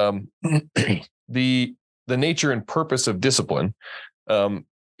 the nature and purpose of discipline,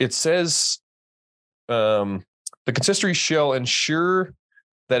 it says, the consistory shall ensure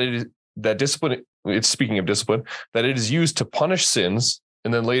that discipline, it's speaking of discipline, that it is used to punish sins,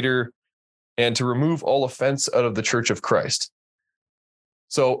 and then later, and to remove all offense out of the church of Christ.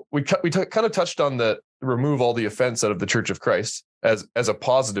 So we kind of touched on the remove all the offense out of the church of Christ as a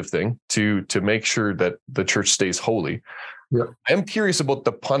positive thing to make sure that the church stays holy. Yeah. I'm curious about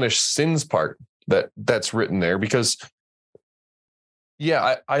the punish sins part that's written there, because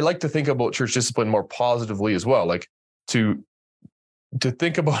I like to think about church discipline more positively as well. Like to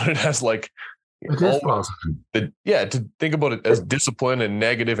think about it as like, it is positive. To think about it as discipline and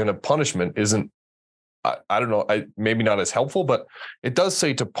negative and a punishment isn't, I don't know, maybe not as helpful, but it does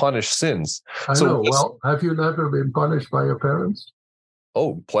say to punish sins. I know. Well, have you never been punished by your parents?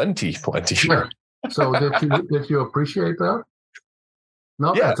 Oh, plenty. Yeah. So did you appreciate that?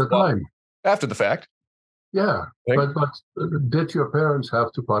 Not at the time. After the fact. Yeah, but did your parents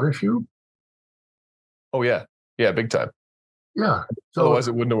have to punish you? Oh yeah, big time. Yeah. So otherwise,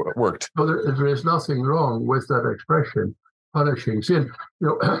 it wouldn't have worked. So there is nothing wrong with that expression, punishing sin.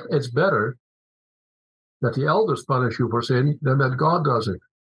 It's better that the elders punish you for sin than that God does it.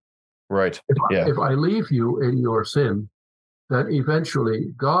 Right. If I leave you in your sin, then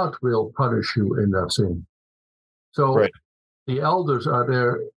eventually God will punish you in that sin. So the elders are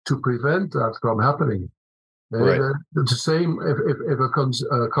there to prevent that from happening. The same if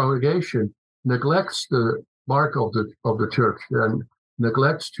a congregation neglects the mark of the church and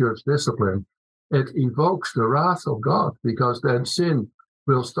neglects church discipline, it evokes the wrath of God, because then sin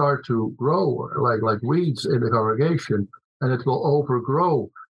will start to grow like weeds in the congregation, and it will overgrow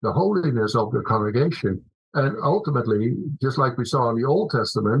the holiness of the congregation. And ultimately, just like we saw in the Old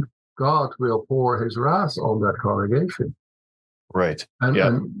Testament, God will pour his wrath on that congregation. Right.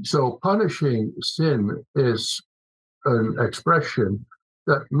 And so punishing sin is an expression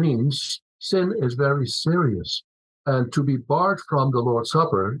that means sin is very serious. And to be barred from the Lord's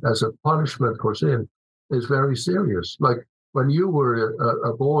Supper as a punishment for sin is very serious. Like when you were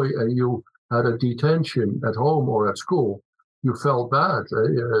a boy and you had a detention at home or at school, you felt bad.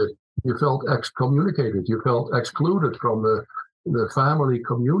 You felt excommunicated. You felt excluded from the family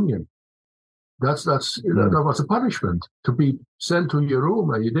communion. That was a punishment, to be sent to your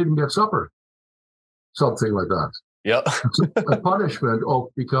room and you didn't get supper, something like that. Yeah, a punishment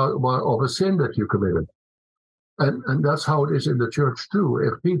because of a sin that you committed, and that's how it is in the church too.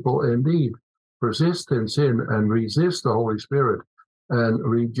 If people indeed persist in sin and resist the Holy Spirit and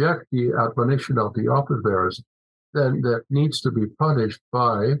reject the admonition of the office bearers, then that needs to be punished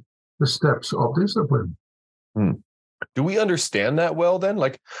by the steps of discipline. Do we understand that well then?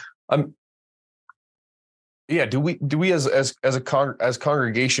 Like, do we as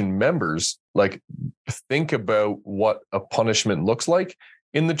congregation members like think about what a punishment looks like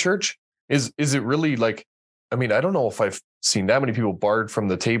in the church? Is it really like, I mean, I don't know if I've seen that many people barred from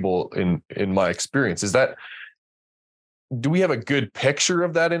the table in my experience. Do we have a good picture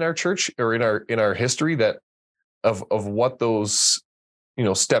of that in our church or in our history that of what those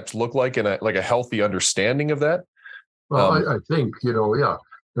steps look like, and a healthy understanding of that? Well, I think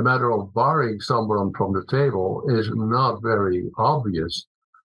the matter of barring someone from the table is not very obvious.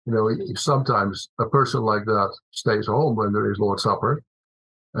 Sometimes a person like that stays home when there is Lord's Supper,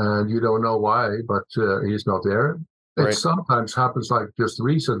 and you don't know why, but he's not there. It sometimes happens, like just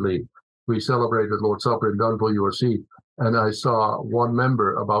recently, we celebrated Lord's Supper in Dunville, URC, and I saw one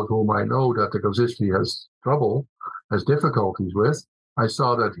member about whom I know that the consistory has difficulties with. I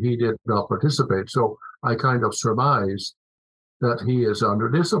saw that he did not participate, so I kind of surmised that he is under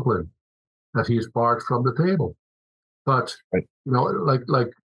discipline, that he's barred from the table. But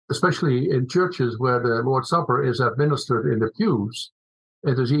like especially in churches where the Lord's Supper is administered in the pews,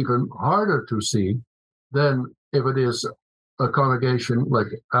 it is even harder to see than if it is a congregation like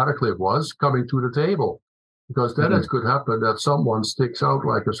Attercliffe was coming to the table, because then it could happen that someone sticks out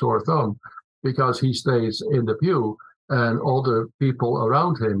like a sore thumb because he stays in the pew and all the people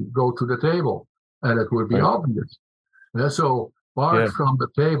around him go to the table, and it would be obvious. So barred from the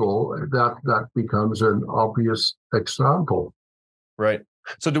table, that becomes an obvious example. Right.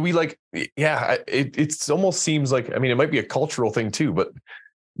 So do we it almost seems like, I mean, it might be a cultural thing too, but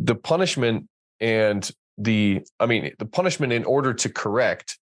the punishment and the punishment in order to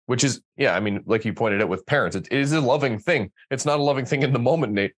correct, which is, I mean, like you pointed out with parents, it is a loving thing. It's not a loving thing in the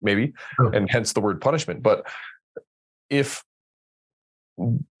moment, maybe, and hence the word punishment. But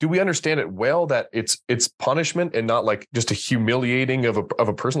do we understand it well that it's punishment and not like just a humiliating of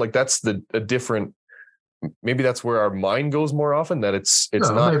a person? Like that's a different, maybe that's where our mind goes more often, that it's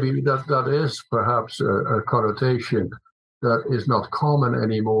not. Maybe that is perhaps a connotation that is not common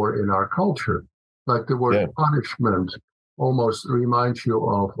anymore in our culture. Like the word punishment almost reminds you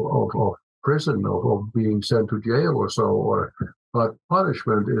of prison, of being sent to jail or so. But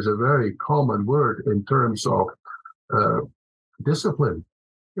punishment is a very common word in terms of discipline.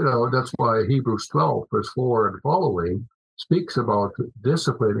 That's why Hebrews 12, verse 4 and following speaks about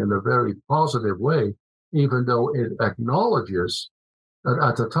discipline in a very positive way, even though it acknowledges that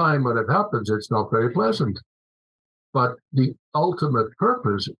at the time when it happens, it's not very pleasant. But the ultimate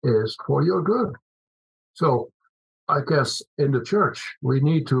purpose is for your good. So I guess in the church, we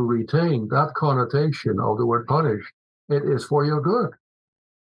need to retain that connotation of the word punish. It is for your good.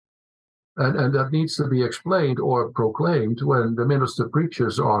 And that needs to be explained or proclaimed when the minister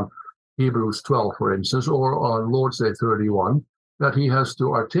preaches on Hebrews 12, for instance, or on Lord's Day 31, that he has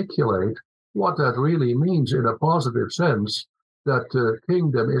to articulate what that really means in a positive sense, that the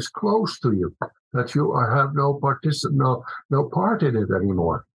kingdom is close to you, that you have no part in it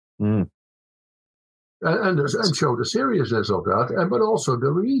anymore. And show the seriousness of that, but also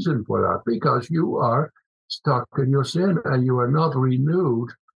the reason for that, because you are stuck in your sin and you are not renewed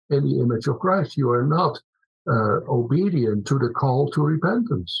in the image of Christ. You are not obedient to the call to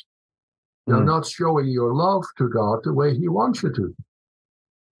repentance. You're not showing your love to God the way he wants you to.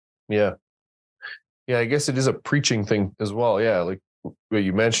 Yeah, I guess it is a preaching thing as well. Yeah, like what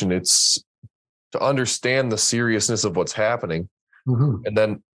you mentioned, it's to understand the seriousness of what's happening. And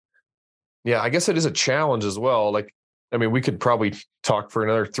then, I guess it is a challenge as well. Like, I mean, we could probably talk for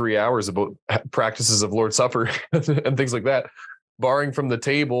another 3 hours about practices of Lord's Supper and things like that, barring from the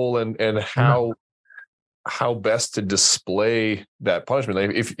table and how best to display that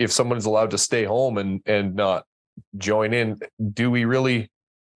punishment. Like if someone is allowed to stay home and not join in, do we really,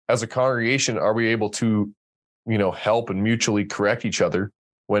 as a congregation, are we able to, help and mutually correct each other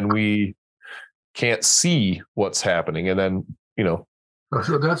when we can't see what's happening? And then,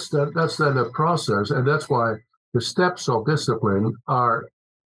 So that's then a process, and that's why the steps of discipline are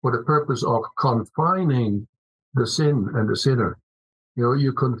for the purpose of confining the sin and the sinner.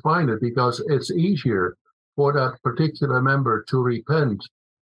 You confine it because it's easier for that particular member to repent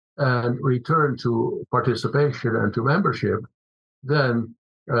and return to participation and to membership than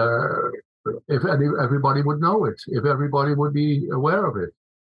if everybody would know it, if everybody would be aware of it.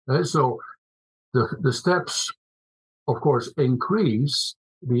 And so the steps, of course, increase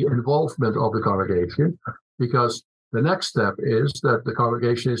the involvement of the congregation, because the next step is that the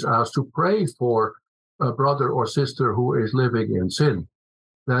congregation is asked to pray for a brother or sister who is living in sin.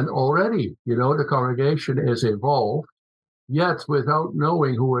 Then already, the congregation is involved, yet without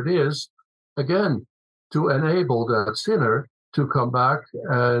knowing who it is, again, to enable that sinner to come back,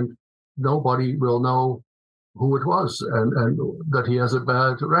 and nobody will know who it was and that he has a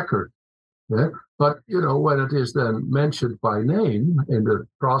bad record. Yeah? But, when it is then mentioned by name in the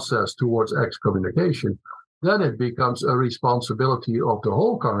process towards excommunication, then it becomes a responsibility of the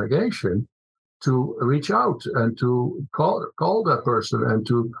whole congregation to reach out and to call that person and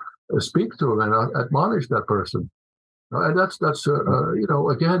to speak to him and admonish that person. And that's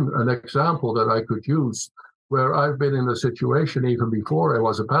again, an example that I could use where I've been in a situation even before I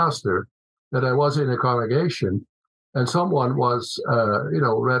was a pastor, that I was in a congregation and someone was,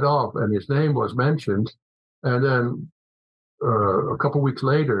 read off and his name was mentioned. And then a couple of weeks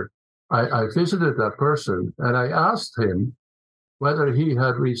later, I visited that person and I asked him whether he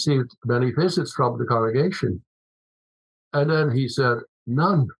had received many visits from the congregation. And then he said,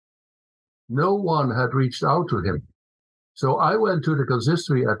 none. No one had reached out to him. So I went to the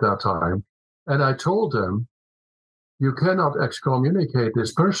consistory at that time and I told them, you cannot excommunicate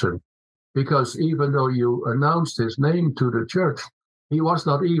this person, because even though you announced his name to the church, he was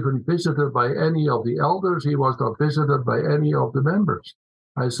not even visited by any of the elders. He was not visited by any of the members.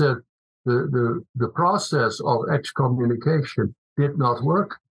 I said, the process of excommunication did not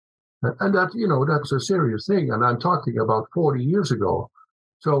work. And that, that's a serious thing. And I'm talking about 40 years ago.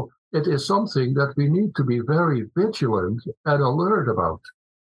 So it is something that we need to be very vigilant and alert about.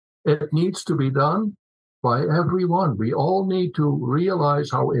 It needs to be done by everyone. We all need to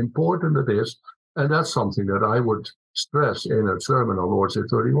realize how important it is And that's something that I would stress in a sermon on Lord's Day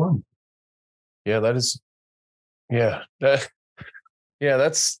 31. Yeah, that is, yeah,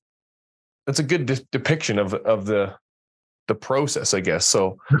 that's a good depiction of the process, I guess.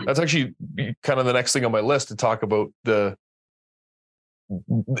 So that's actually kind of the next thing on my list to talk about the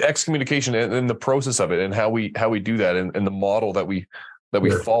excommunication and the process of it and how we do that and the model that we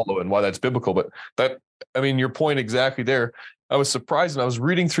follow and why that's biblical. But that, I mean, your point exactly there. I was surprised when I was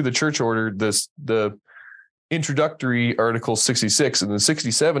reading through the church order, the introductory article 66, and then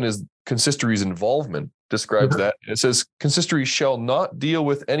 67 is consistory's involvement, describes that. It says consistory shall not deal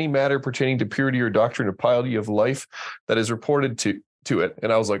with any matter pertaining to purity or doctrine or piety of life that is reported to it.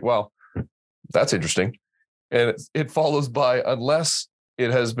 And I was like, wow, that's interesting. And it follows by, unless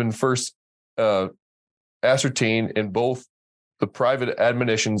it has been first ascertained in both the private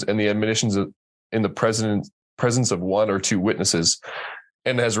admonitions and the admonitions in the presence of one or two witnesses,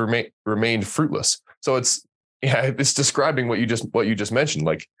 and has remained fruitless. So it's describing what you just mentioned.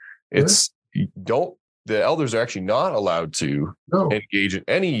 Like, it's the elders are actually not allowed to engage in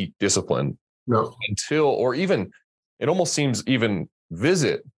any discipline until, or even, it almost seems even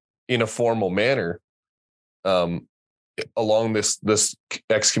visit in a formal manner along this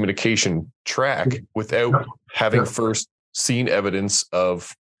excommunication track without having first seen evidence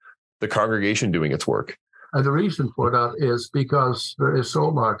of the congregation doing its work. And the reason for that is because there is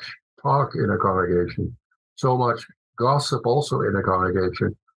so much talk in a congregation, so much gossip also in a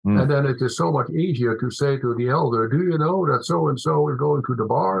congregation. And then it is so much easier to say to the elder, do you know that so-and-so is going to the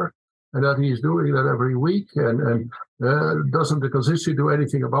bar and that he's doing that every week? And doesn't the consistory do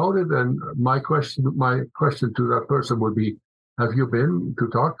anything about it? And my question to that person would be, have you been to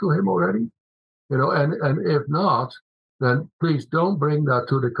talk to him already? You know, and if not, then please don't bring that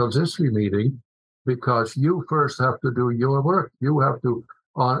to the consistory meeting, because you first have to do your work. You have to,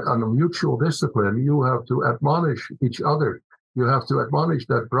 on a mutual discipline, you have to admonish each other. You have to admonish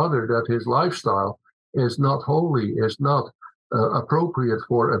that brother that his lifestyle is not holy, is not appropriate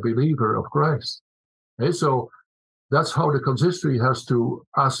for a believer of Christ. Okay, so that's how the consistory has to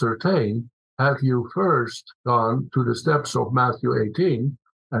ascertain, have you first gone to the steps of Matthew 18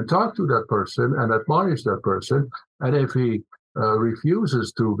 and talk to that person and admonish that person? And if he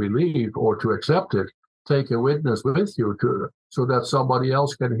refuses to believe or to accept it, take a witness with you so that somebody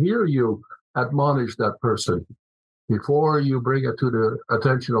else can hear you admonish that person before you bring it to the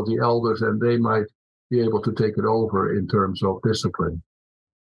attention of the elders, and they might be able to take it over in terms of discipline.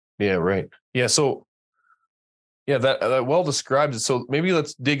 Yeah, right. Yeah, so that well describes it. So maybe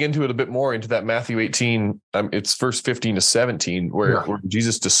let's dig into it a bit more, into that Matthew 18. It's verse 15 to 17, where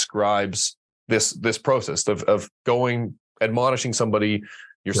Jesus describes this process of going, admonishing somebody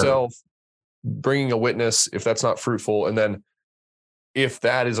yourself, bringing a witness if that's not fruitful, and then if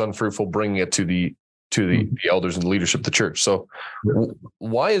that is unfruitful, bringing it to the elders and the leadership of the church. So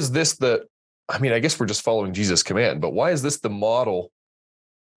why is this I guess we're just following Jesus' command, but why is this the model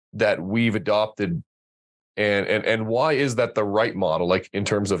that we've adopted? And why is that the right model, like in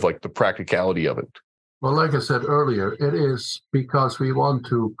terms of like the practicality of it? Well, like I said earlier, it is because we want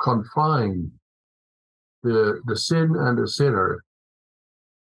to confine the sin and the sinner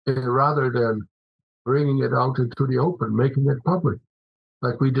rather than bringing it out into the open, making it public.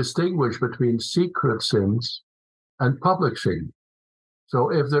 Like, we distinguish between secret sins and public sin.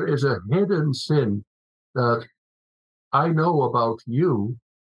 So if there is a hidden sin that I know about you,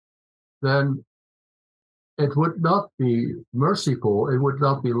 then it would not be merciful, it would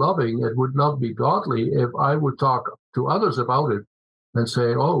not be loving, it would not be godly if I would talk to others about it and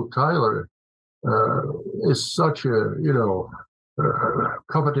say, oh, Tyler is such a,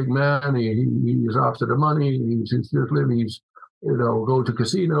 coveting man. He's after the money, he's go to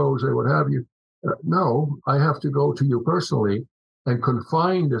casinos and what have you. No, I have to go to you personally and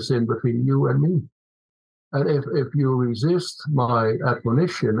confine the sin between you and me. And if you resist my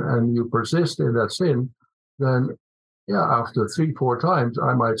admonition and you persist in that sin, then after 3-4 times,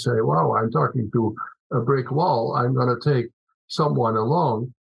 I might say, wow, I'm talking to a brick wall. I'm going to take someone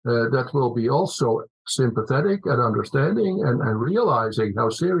along that will be also sympathetic and understanding and realizing how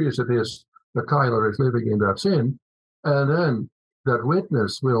serious it is that Tyler is living in that sin. And then that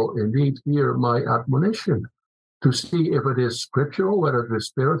witness will indeed hear my admonition to see if it is scriptural, whether it is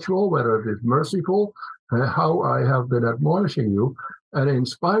spiritual, whether it is merciful, how I have been admonishing you. And in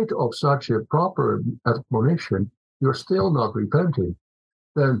spite of such a proper admonition, you're still not repenting.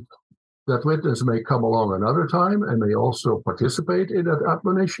 Then that witness may come along another time and may also participate in that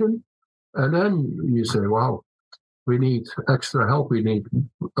admonition. And then you say, wow, we need extra help. We need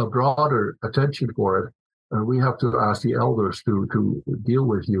a broader attention for it. And we have to ask the elders to deal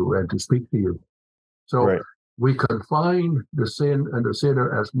with you and to speak to you. So Right. we confine the sin and the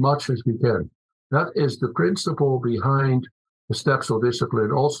sinner as much as we can. That is the principle behind the steps of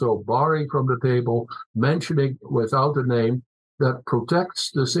discipline. Also, barring from the table, mentioning without a name, that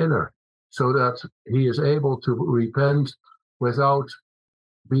protects the sinner so that he is able to repent without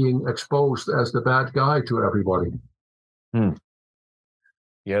being exposed as the bad guy to everybody.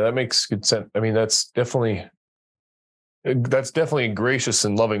 Yeah, that makes good sense. I mean, that's definitely a gracious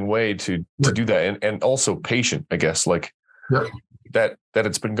and loving way to do that, and also patient, I guess. Like Yeah. that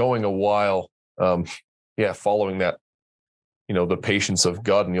it's been going a while. Following that, the patience of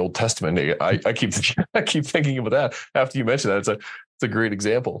God in the Old Testament. I keep thinking about that after you mentioned that. It's a great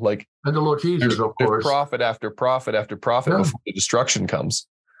example. Like, And the Lord Jesus, of there's course. prophet after prophet after prophet before the destruction comes,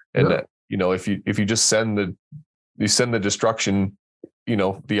 and that, if you just send the destruction,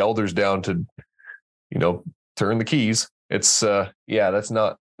 the elders down to, turn the keys. It's that's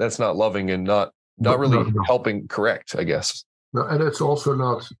not loving and not really helping correct, I guess. No, and it's also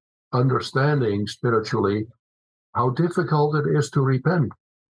not understanding spiritually how difficult it is to repent.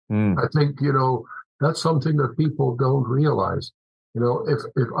 I think, that's something that people don't realize.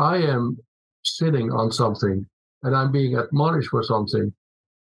 If I am sinning on something and I'm being admonished for something,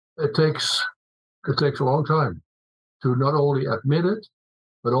 it takes a long time to not only admit it,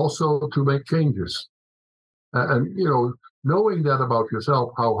 but also to make changes. And knowing that about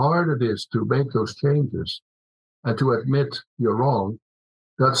yourself, how hard it is to make those changes and to admit you're wrong,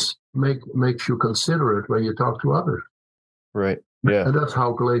 makes you considerate when you talk to others. Right. Yeah. And that's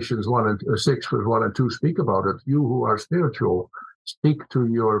how Galatians 6, verse 1 and 2 speak about it. You who are spiritual, speak to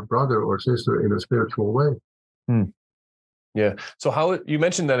your brother or sister in a spiritual way. Yeah. So how you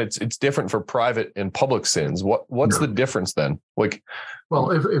mentioned that it's different for private and public sins. What's the difference then? Like,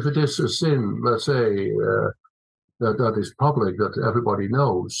 well, if it is a sin, let's say that is public, that everybody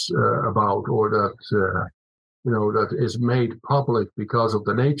knows about, or that that is made public because of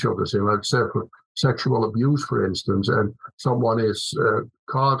the nature of the sin, like sexual abuse, for instance, and someone is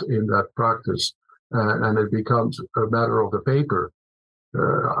caught in that practice, and it becomes a matter of the paper.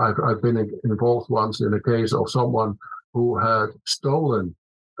 I've been involved once in a case of someone who had stolen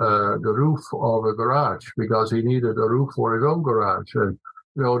the roof of a garage because he needed a roof for his own garage, and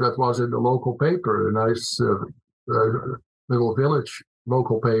that was in the local paper, a nice little village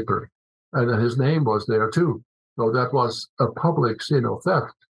local paper, and his name was there too. So that was a public sin of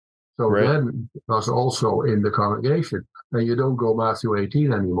theft. So then it was also in the congregation. And you don't go Matthew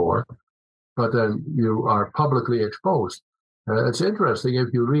 18 anymore, but then you are publicly exposed. It's interesting if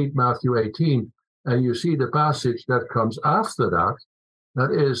you read Matthew 18 and you see the passage that comes after that.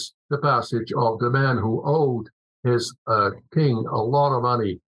 That is the passage of the man who owed his king a lot of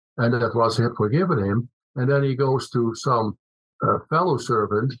money, and that was forgiven him. And then he goes to some fellow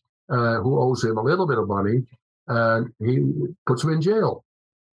servant who owes him a little bit of money, and he puts him in jail.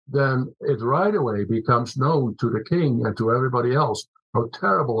 Then it right away becomes known to the king and to everybody else how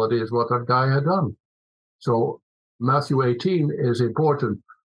terrible it is what that guy had done. So Matthew 18 is important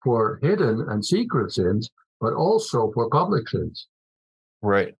for hidden and secret sins, but also for public sins.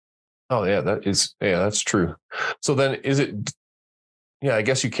 Right. Oh yeah, that's true. So then is it, I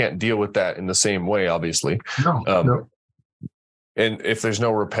guess you can't deal with that in the same way, obviously. No. And if there's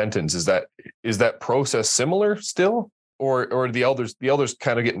no repentance, is that process similar still, or the elders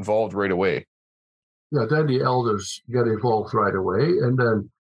kind of get involved right away? Yeah, then the elders get involved right away, and then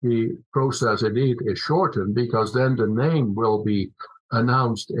the process indeed is shortened because then the name will be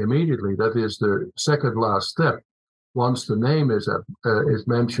announced immediately. That is the second last step. Once the name is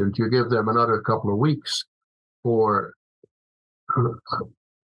mentioned, you give them another couple of weeks for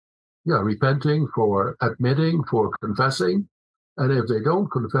repenting, for admitting, for confessing. And if they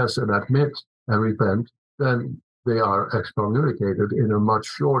don't confess and admit and repent, then they are excommunicated in a much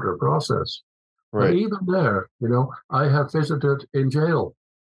shorter process. Right. But even there, I have visited in jail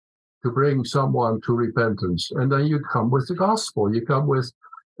to bring someone to repentance. And then you come with the gospel. You come with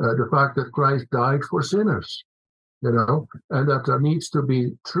the fact that Christ died for sinners, and that there needs to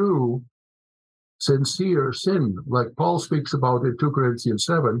be true, sincere sin. Like Paul speaks about in 2 Corinthians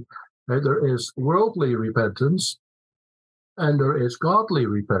 7, there is worldly repentance and there is godly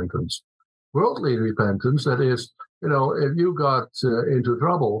repentance. Worldly repentance, that is, if you got into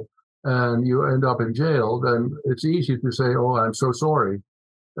trouble and you end up in jail, then it's easy to say, oh, I'm so sorry,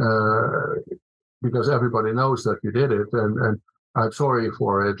 because everybody knows that you did it, and I'm sorry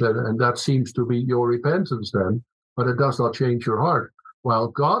for it, and that seems to be your repentance then, but it does not change your heart. While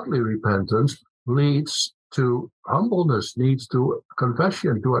godly repentance leads to humbleness, leads to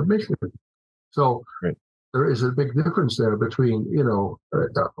confession, to admission. So there is a big difference there between,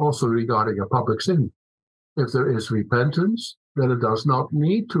 also regarding a public sin. If there is repentance, then it does not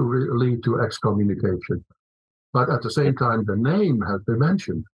need to lead to excommunication. But at the same time, the name has been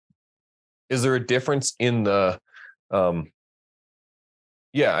mentioned. Is there a difference in the I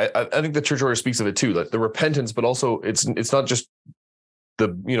think the church order speaks of it too, like the repentance, but also it's not just the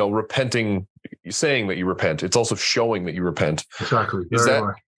repenting, saying that you repent. It's also showing that you repent. Exactly.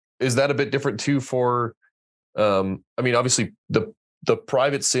 Is that a bit different too for obviously the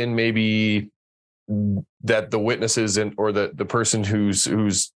private sin maybe that the witnesses or the person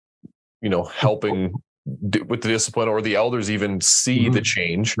who's helping with the discipline, or the elders even see the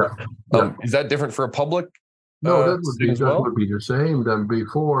change. Is that different for a public? No, that would be the same. Then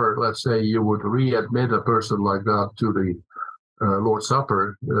before, let's say, you would readmit a person like that to the Lord's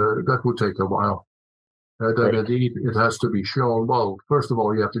Supper, that would take a while. Then indeed, it has to be shown. Well, first of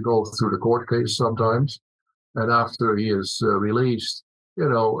all, you have to go through the court case sometimes, and after he is released,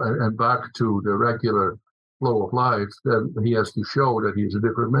 and back to the regular flow of life, then he has to show that he's a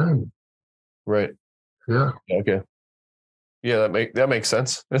different man. Right. Yeah. Okay. Yeah, that makes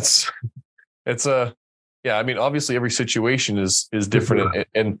sense. It's obviously every situation is different,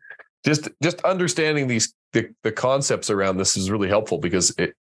 and just understanding the concepts around this is really helpful, because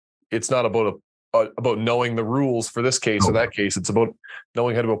it's not about knowing the rules for this case or that case. It's about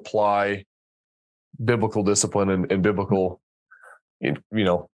knowing how to apply biblical discipline and biblical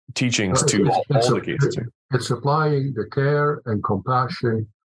teachings to all the cases. It's applying the care and compassion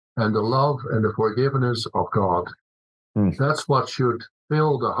and the love and the forgiveness of God. That's what should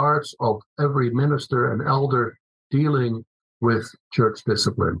fill the hearts of every minister and elder dealing with church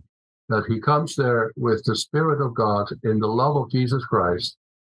discipline. That he comes there with the Spirit of God in the love of Jesus Christ.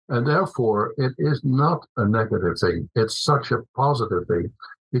 And therefore, it is not a negative thing. It's such a positive thing,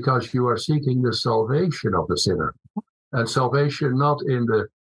 because you are seeking the salvation of the sinner. And salvation not in the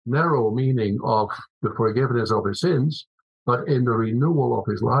narrow meaning of the forgiveness of his sins, but in the renewal of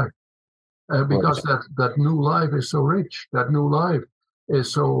his life. Because that new life is so rich, that new life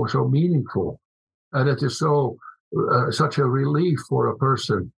is so meaningful, and it is such a relief for a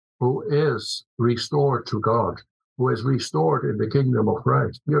person who is restored to God, who is restored in the kingdom of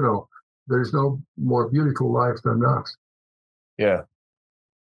Christ. There's no more beautiful life than that. Yeah.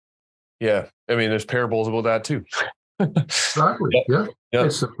 Yeah. I mean, there's parables about that too. Exactly. Yeah. Yep.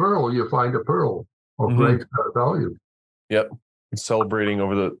 It's a pearl. You find a pearl of great value. Yep. Celebrating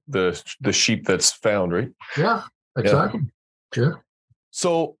over the sheep that's found, right? Yeah, exactly. Yeah.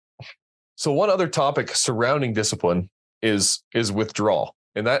 So one other topic surrounding discipline is withdrawal.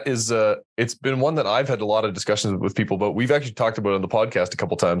 And that is it's been one that I've had a lot of discussions with people about. We've actually talked about it on the podcast a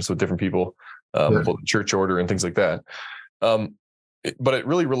couple of times with different people, about the church order and things like that. But it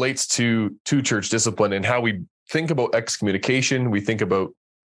really relates to church discipline and how we think about excommunication. We think about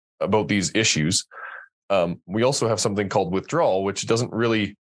these issues. We also have something called withdrawal, which doesn't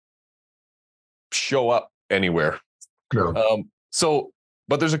really show up anywhere. No.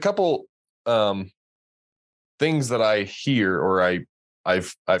 But there's a couple things that I hear, or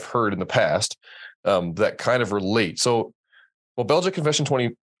I've heard in the past, that kind of relate. So, Belgic Confession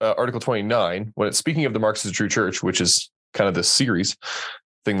 20, Article 29, when it's speaking of the marks of the true church, which is kind of this series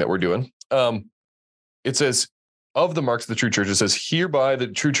thing that we're doing, it says, of the marks of the true church, it says, hereby the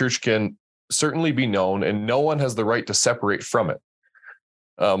true church can certainly be known, and no one has the right to separate from it.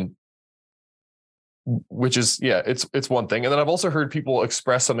 Which is, it's one thing. And then I've also heard people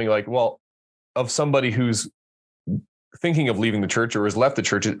express something like, well, of somebody who's thinking of leaving the church or has left the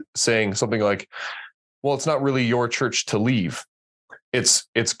church, saying something like, well, it's not really your church to leave. It's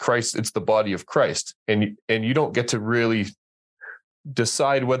Christ. It's the body of Christ. And you don't get to really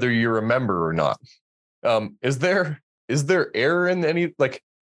decide whether you're a member or not. Is there error in any, like,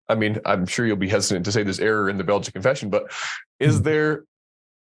 I mean, I'm sure you'll be hesitant to say there's error in the Belgian Confession, but is there,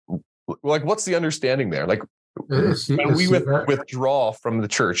 like, what's the understanding there? Like, when we withdraw from the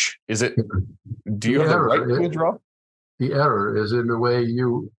church, do you have the right to withdraw? The error is in the way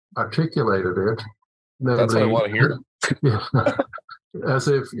you articulated it. That's what I want to hear. As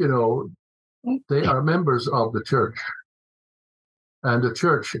if, they are members of the church. And the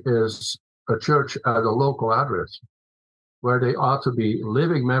church is a church at a local address, where they ought to be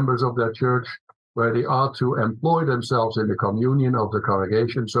living members of that church, where they ought to employ themselves in the communion of the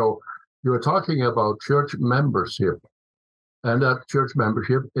congregation. So you're talking about church membership, and that church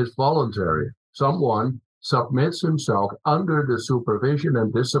membership is voluntary. Someone submits himself under the supervision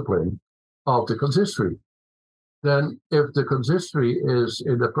and discipline of the consistory. Then if the consistory is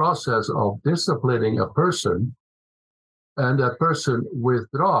in the process of disciplining a person, and that person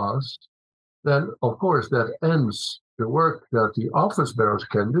withdraws, then of course that ends the work that the office bearers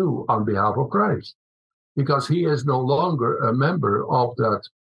can do on behalf of Christ. because he is no longer a member of that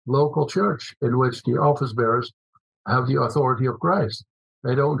local church in which the office bearers have the authority of Christ.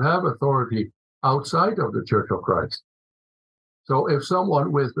 They don't have authority outside of the Church of Christ. So if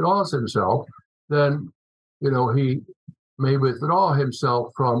someone withdraws himself, then, he may withdraw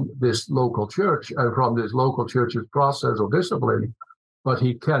himself from this local church and from this local church's process of discipline, but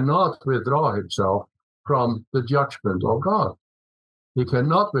he cannot withdraw himself from the judgment of God. He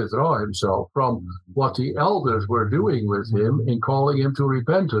cannot withdraw himself from what the elders were doing with him in calling him to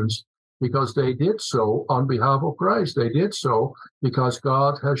repentance, because they did so on behalf of Christ. They did so because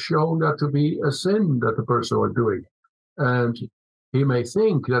God has shown that to be a sin that the person was doing. And he may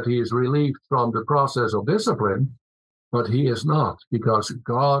think that he is relieved from the process of discipline, but he is not, because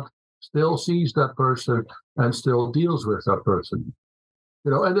God still sees that person and still deals with that person.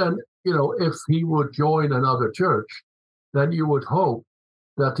 And then, if he would join another church, then you would hope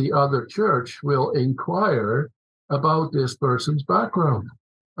that the other church will inquire about this person's background,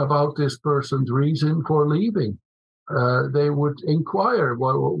 about this person's reason for leaving. They would inquire,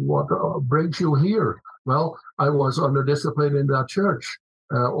 what brings you here? Well, I was under discipline in that church,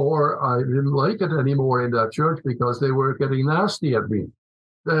 or I didn't like it anymore in that church because they were getting nasty at me.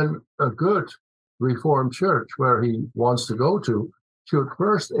 Then a good Reformed church where he wants to go to should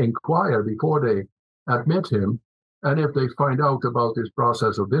first inquire before they admit him. And if they find out about this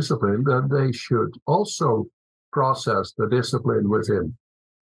process of discipline, then they should also process the discipline with him.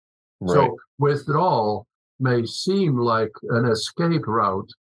 Right. So withdrawal may seem like an escape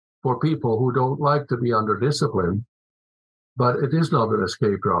route for people who don't like to be under discipline, but it is not an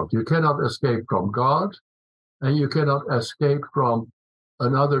escape route. You cannot escape from God, and you cannot escape from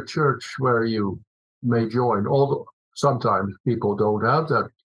another church where you may join. Although sometimes people don't have that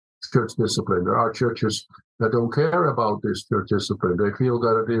church discipline. There are churches that don't care about this church discipline. They feel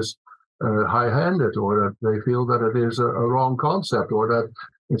that it is high-handed, or that they feel that it is a wrong concept, or that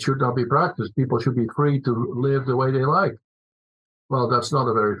it should not be practiced. People should be free to live the way they like. Well, that's not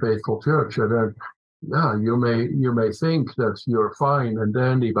a very faithful church. And then, you may think that you're fine and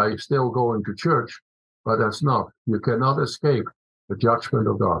dandy by still going to church, but that's not. You cannot escape the judgment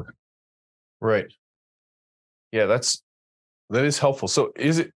of God. Right. Yeah, that is helpful. So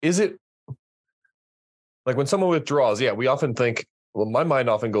is it like when someone withdraws? Yeah, we often think. Well, my mind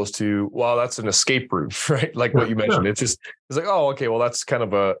often goes to, well, that's an escape route, right? Like what you mentioned. Yeah. It's like, oh, okay, well, that's kind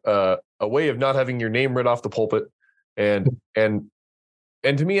of a way of not having your name read off the pulpit, and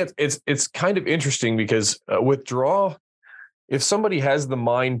to me, it's kind of interesting because withdraw. If somebody has the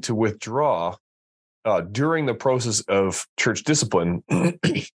mind to withdraw during the process of church discipline,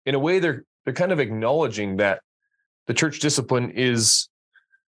 in a way, they're kind of acknowledging that the church discipline is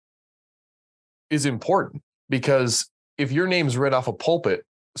important, because if your name's read off a pulpit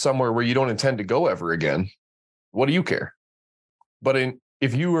somewhere where you don't intend to go ever again, what do you care? But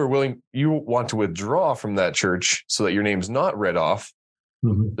if you are willing, you want to withdraw from that church so that your name's not read off,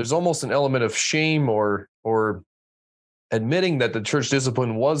 there's almost an element of shame or admitting that the church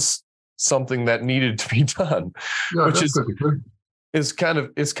discipline was something that needed to be done, which is kind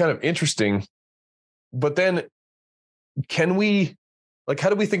of interesting. But then can we, like, how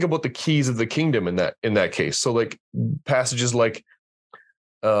do we think about the keys of the kingdom in that case? So like passages like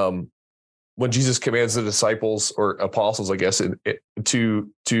when Jesus commands the disciples or apostles, I guess,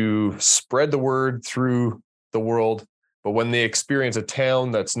 to spread the word through the world, but when they experience a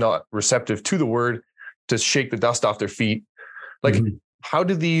town that's not receptive to the word, to shake the dust off their feet. Like, how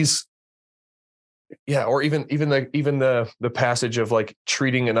do these, or even the passage of like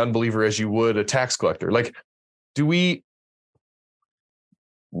treating an unbeliever as you would a tax collector. Like, do we,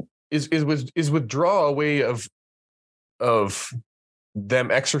 is withdraw a way of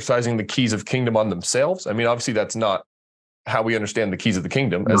them exercising the keys of kingdom on themselves? I mean, obviously that's not how we understand the keys of the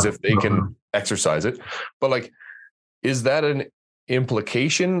kingdom, as if they can exercise it. But like, is that an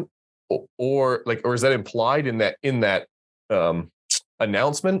implication, or is that implied in that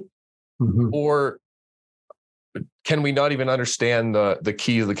announcement? Or can we not even understand the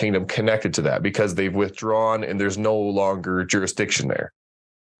keys of the kingdom connected to that because they've withdrawn and there's no longer jurisdiction there?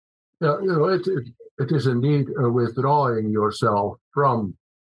 Yeah, it is indeed withdrawing yourself from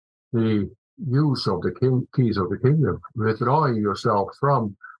the use of the keys of the kingdom, withdrawing yourself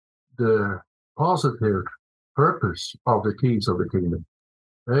from the positive purpose of the keys of the kingdom.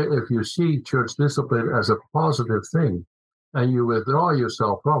 If you see church discipline as a positive thing and you withdraw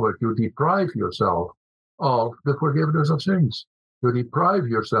yourself from it, you deprive yourself of the forgiveness of sins. You deprive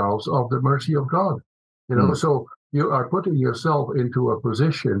yourselves of the mercy of God. So you are putting yourself into a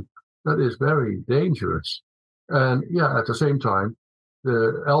position that is very dangerous. And at the same time,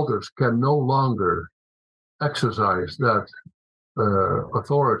 the elders can no longer exercise that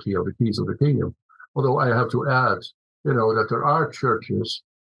authority of the keys of the kingdom. Although I have to add, that there are churches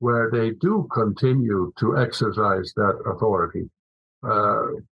where they do continue to exercise that authority.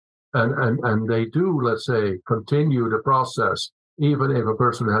 And they do, let's say, continue the process, even if a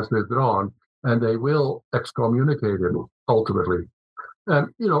person has withdrawn, and they will excommunicate him ultimately.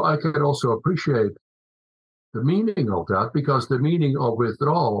 And, I can also appreciate the meaning of that, because the meaning of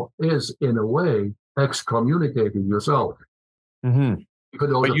withdrawal is, in a way, excommunicating yourself. Mm-hmm. But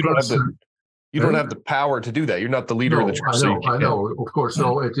you don't have the power to do that. You're not the leader of the church. I know, of course.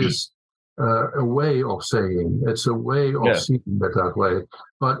 So it is a way of saying, it's a way of seeing it that way.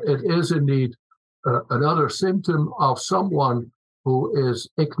 But it is indeed another symptom of someone who is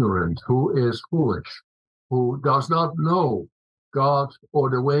ignorant, who is foolish, who does not know God or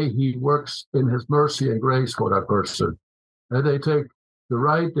the way he works in his mercy and grace for that person. And they take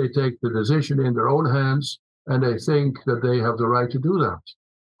the decision in their own hands, and they think that they have the right to do that.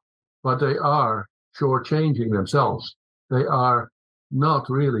 But they are shortchanging themselves. They are not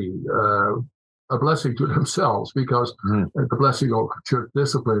really a blessing to themselves, because the blessing of church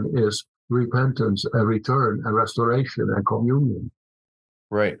discipline is repentance and return and restoration and communion.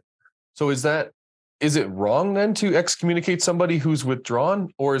 Right. So is it wrong then to excommunicate somebody who's withdrawn,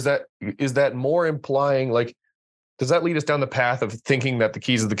 or is that more implying, like, does that lead us down the path of thinking that the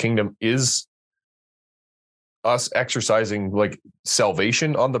keys of the kingdom is us exercising like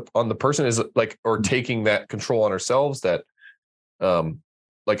salvation on the person, is it like, or taking that control on ourselves, that if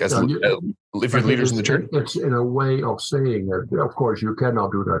you're leaders in the church? It's in a way of saying it. Of course, you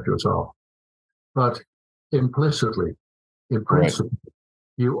cannot do that yourself, but implicitly, in principle,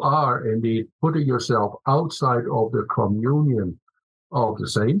 you are indeed putting yourself outside of the communion of the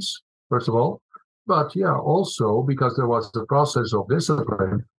saints, first of all. But also because there was the process of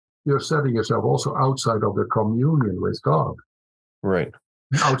discipline, you're setting yourself also outside of the communion with God. Right.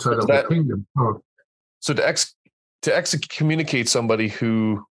 Outside of the kingdom. So to excommunicate somebody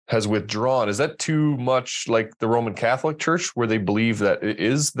who has withdrawn, is that too much like the Roman Catholic Church, where they believe that it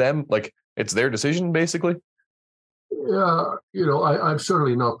is them, like it's their decision, basically? Yeah, I'm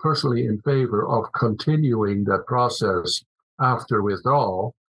certainly not personally in favor of continuing that process after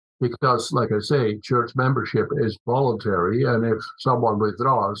withdrawal, because, like I say, church membership is voluntary, and if someone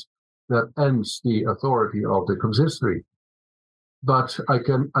withdraws, that ends the authority of the consistory. But I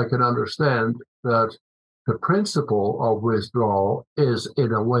can understand that the principle of withdrawal is,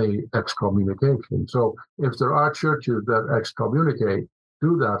 in a way, excommunication. So if there are churches that excommunicate,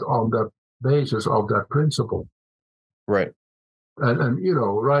 do that on the basis of that principle. Right. And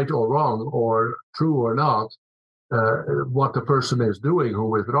right or wrong, or true or not, what the person is doing who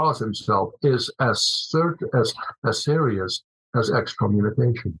withdraws himself is as serious as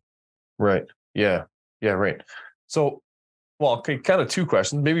excommunication. Right. Yeah. Yeah. Right. So, well, okay, kind of two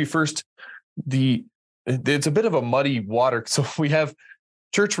questions. Maybe first, it's a bit of a muddy water. So we have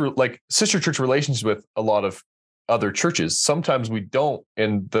sister church relations with a lot of other churches. Sometimes we don't,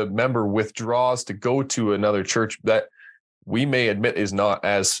 and the member withdraws to go to another church that we may admit is not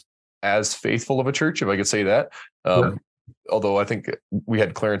as faithful of a church, if I could say that. Although I think we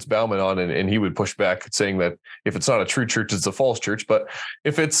had Clarence Bauman on, and he would push back, saying that if it's not a true church, it's a false church. But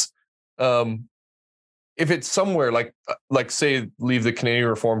if it's somewhere like say leave the Canadian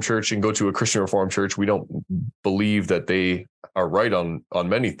Reformed Church and go to a Christian Reformed Church, we don't believe that they are right on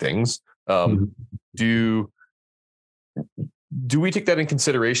many things. Do we take that in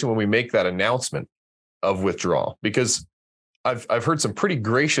consideration when we make that announcement of withdrawal? Because I've heard some pretty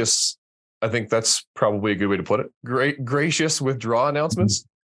gracious, I think that's probably a good way to put it, gracious withdrawal announcements.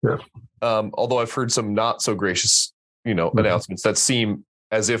 Yeah. Although I've heard some not so gracious, announcements that seem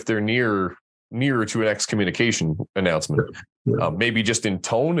as if they're nearer to an excommunication announcement. Maybe just in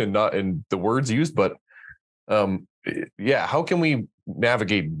tone and not in the words used, but how can we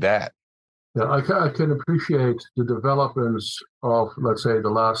navigate that? Yeah, I can appreciate the developments of, let's say, the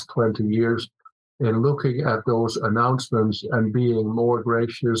last 20 years in looking at those announcements and being more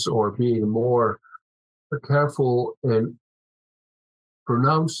gracious, or being more careful in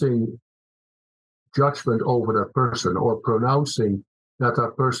pronouncing judgment over that person, or pronouncing that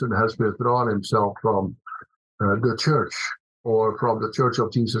person has withdrawn himself from the church, or from the Church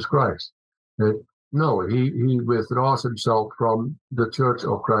of Jesus Christ. No, he withdraws himself from the Church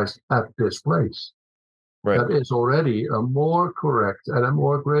of Christ at this place. Right. That is already a more correct and a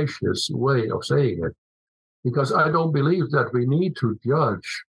more gracious way of saying it. Because I don't believe that we need to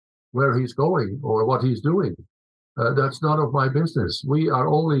judge where he's going or what he's doing. That's none of my business. We are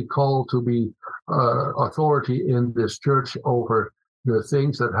only called to be authority in this church over the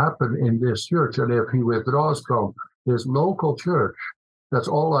things that happen in this church. And if he withdraws from his local church, that's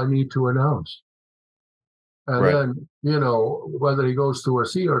all I need to announce. And then, whether he goes to a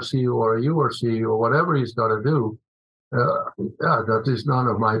CRC or a URC or whatever he's got to do, that is none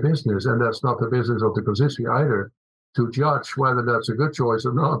of my business. And that's not the business of the consistory either, to judge whether that's a good choice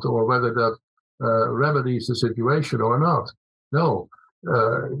or not, or whether that remedies the situation or not. No,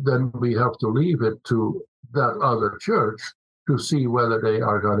 then we have to leave it to that other church to see whether they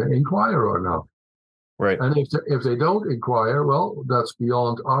are going to inquire or not. Right. And if they don't inquire, well, that's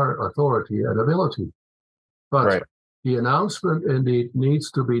beyond our authority and ability. But the announcement indeed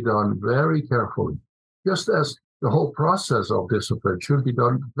needs to be done very carefully, just as the whole process of discipline should be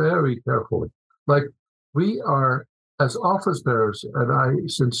done very carefully. Like we are, as office bearers, and I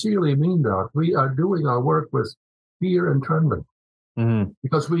sincerely mean that, we are doing our work with fear and trembling,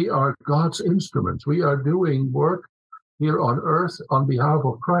 because we are God's instruments. We are doing work here on earth on behalf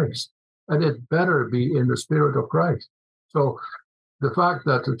of Christ, and it better be in the spirit of Christ. So the fact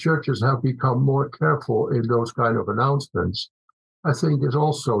that the churches have become more careful in those kind of announcements, I think, is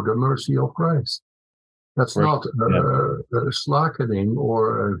also the mercy of Christ. That's not a slackening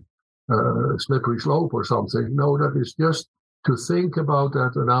or a slippery slope or something. No, that is just to think about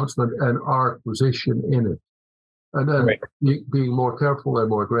that announcement and our position in it. And then being more careful and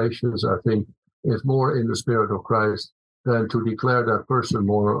more gracious, I think, is more in the spirit of Christ than to declare that person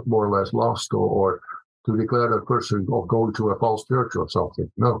more or less lost, or to declare that person of going to a false church or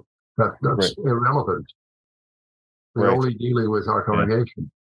something. No, that's irrelevant. We're only dealing with our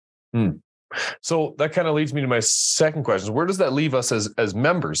congregation. So that kind of leads me to my second question. Where does that leave us as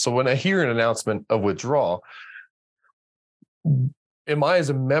members? So when I hear an announcement of withdrawal, am I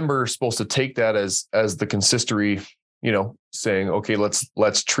as a member supposed to take that as the consistory, saying, okay,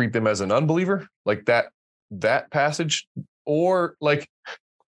 let's treat them as an unbeliever, like that passage? Or like,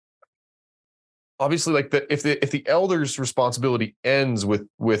 obviously, like if the elder's responsibility ends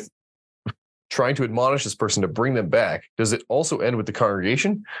with trying to admonish this person to bring them back, does it also end with the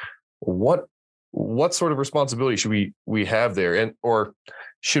congregation? What sort of responsibility should we have there? And or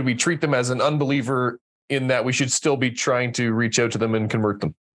should we treat them as an unbeliever in that we should still be trying to reach out to them and convert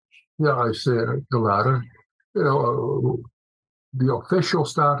them? Yeah, I say the latter. The official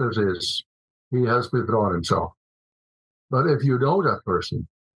status is he has withdrawn himself. But if you know that person,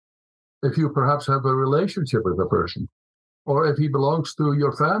 if you perhaps have a relationship with the person, or if he belongs to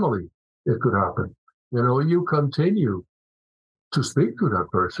your family, it could happen. You continue to speak to that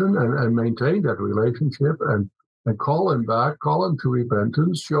person and maintain that relationship and call him back, call him to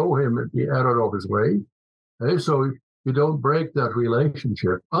repentance, show him the error of his way. So you don't break that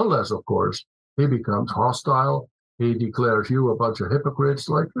relationship, unless, of course, he becomes hostile. He declares you a bunch of hypocrites,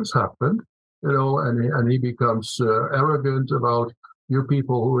 like this happened, and he becomes arrogant about you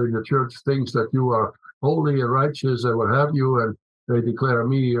people who in the church thinks that you are holy and righteous and what have you, and they declare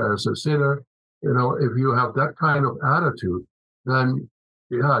me as a sinner. If you have that kind of attitude, then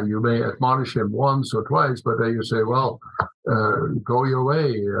you may admonish him once or twice, but then you say, well, go your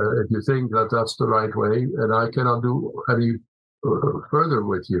way if you think that that's the right way, and I cannot do any further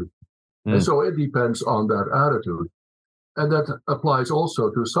with you. And so it depends on that attitude. And that applies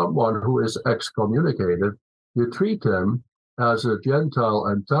also to someone who is excommunicated. You treat them as a Gentile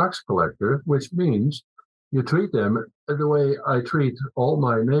and tax collector, which means you treat them the way I treat all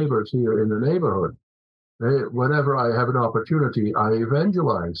my neighbors here in the neighborhood. Whenever I have an opportunity, I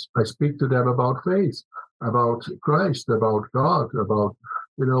evangelize. I speak to them about faith, about Christ, about God, about,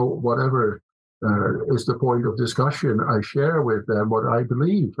 whatever is the point of discussion. I share with them what I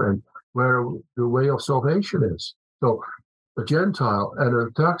believe and where the way of salvation is. So a Gentile and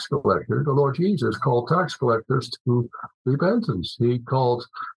a tax collector, the Lord Jesus called tax collectors to repentance. He called,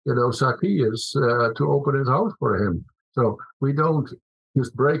 Zacchaeus to open his house for him. So we don't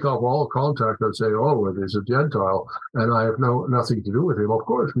just break off all contact and say, oh, it is a Gentile and I have nothing to do with him. Of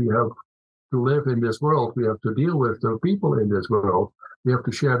course, we have to live in this world. We have to deal with the people in this world. We have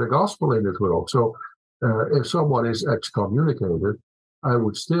to share the gospel in this world. So if someone is excommunicated, I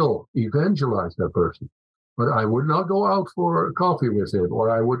would still evangelize that person. But I would not go out for coffee with him, or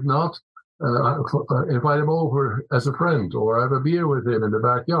I would not invite him over as a friend or have a beer with him in the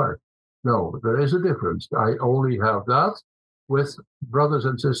backyard. No, there is a difference. I only have that with brothers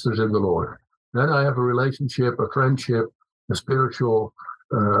and sisters in the Lord. Then I have a relationship, a friendship, a spiritual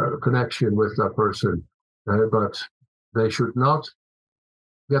connection with that person. But they should not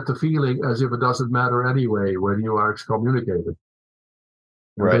get the feeling as if it doesn't matter anyway when you are excommunicated.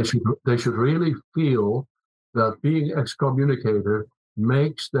 Right. They should really feel that being excommunicated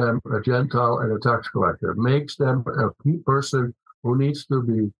makes them a Gentile and a tax collector, makes them a person who needs to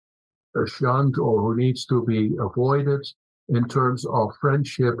be shunned or who needs to be avoided in terms of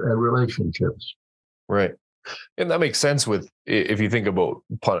friendship and relationships. Right. And that makes sense with if you think about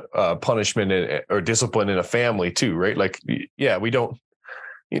punishment or discipline in a family too, right? Like, yeah, we don't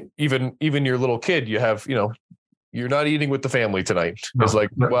even your little kid, you have, you're not eating with the family tonight. No, it's like,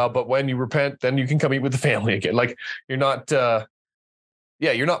 no. well, but when you repent, then you can come eat with the family again. Like you're not,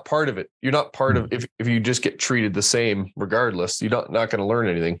 you're not part of it. You're not part of, if you just get treated the same, regardless, you're not going to learn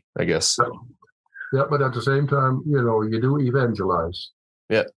anything, I guess. Yeah. But at the same time, you do evangelize.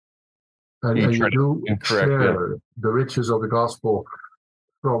 Yeah. And you do share the riches of the gospel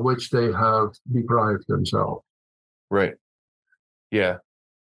from which they have deprived themselves. Right. Yeah.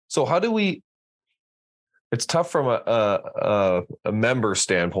 So how do we, it's tough from a member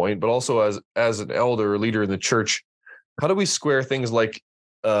standpoint, but also as an elder or leader in the church, how do we square things like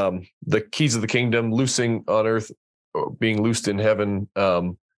the keys of the kingdom, loosing on earth, or being loosed in heaven,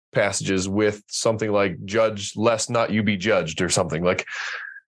 passages with something like judge lest not you be judged or something like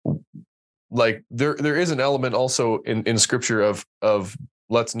there is an element also in scripture of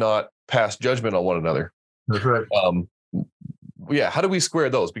let's not pass judgment on one another. That's right. Yeah. How do we square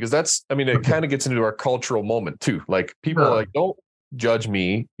those? Because that's, it kind of gets into our cultural moment too. Like people are like, don't judge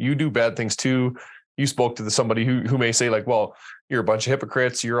me. You do bad things too. You spoke to somebody who may say like, well, you're a bunch of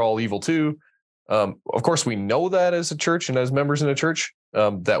hypocrites. You're all evil too. Of course we know that as a church and as members in a church,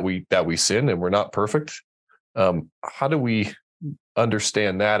 that we sin and we're not perfect. How do we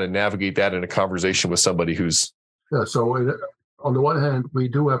understand that and navigate that in a conversation with somebody who's... Yeah, so on the one hand, we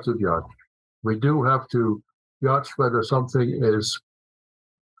do have to judge. We do have to judge whether something is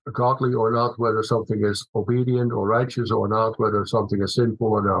godly or not, whether something is obedient or righteous or not, whether something is sinful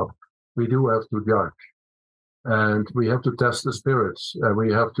or not. We do have to judge. And we have to test the spirits, and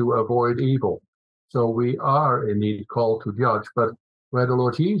we have to avoid evil. So we are indeed called to judge. But when the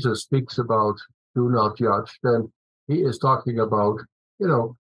Lord Jesus speaks about do not judge, then he is talking about,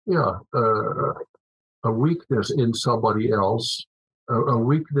 a weakness in somebody else, a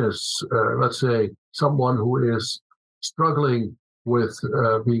weakness, let's say, someone who is struggling with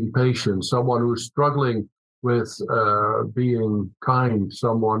being patient, someone who's struggling with being kind,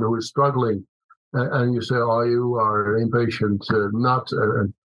 someone who is struggling, and you say, oh, you are impatient,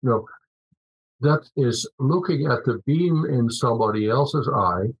 that is looking at the beam in somebody else's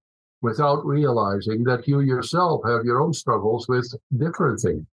eye without realizing that you yourself have your own struggles with different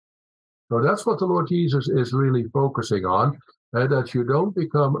things. So that's what the Lord Jesus is really focusing on, that you don't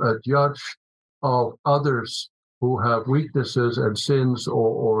become a judge of others who have weaknesses and sins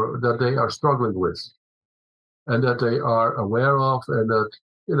or that they are struggling with, and that they are aware of, and that,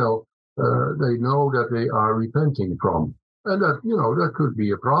 they know that they are repenting from. And that, that could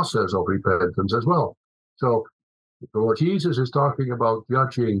be a process of repentance as well. So the Lord Jesus is talking about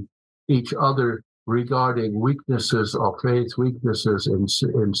judging each other regarding weaknesses of faith, weaknesses in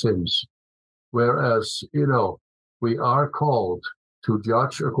sins. Whereas, we are called to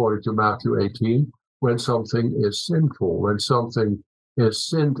judge, according to Matthew 18, when something is sinful, when something is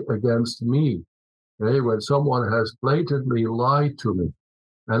sinned against me, when someone has blatantly lied to me,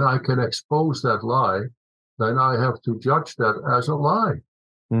 and I can expose that lie, then I have to judge that as a lie.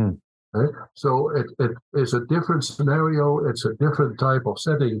 Okay? So it is a different scenario. It's a different type of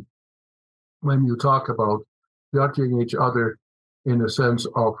setting when you talk about judging each other in a sense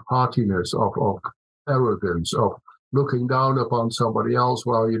of haughtiness, of arrogance, of looking down upon somebody else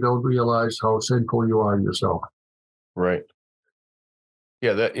while you don't realize how sinful you are yourself. Right.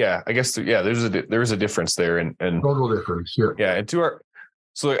 Yeah. I guess, there's a difference there, and total difference. Yeah. Yeah. And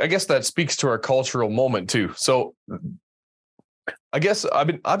so I guess that speaks to our cultural moment too. So I guess I've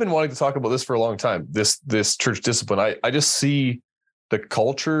been wanting to talk about this for a long time. This church discipline. I just see the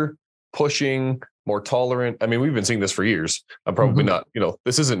culture pushing more tolerant. I mean, we've been seeing this for years. I'm probably not,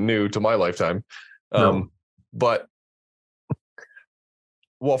 this isn't new to my lifetime. No. But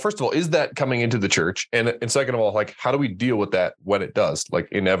well, first of all, is that coming into the church? And second of all, like, how do we deal with that when it does, like,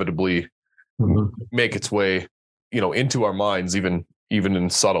 inevitably make its way, into our minds, even in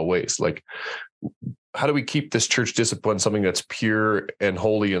subtle ways? Like, how do we keep this church discipline something that's pure and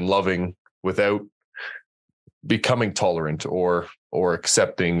holy and loving without becoming tolerant or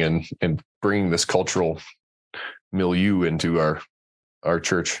accepting and bringing this cultural milieu into our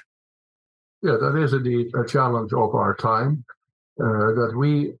church? Yeah, that is indeed a challenge of our time, that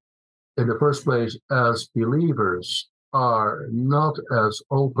we, in the first place, as believers, are not as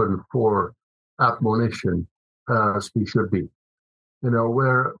open for admonition as we should be.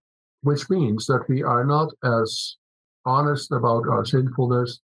 Which means that we are not as honest about our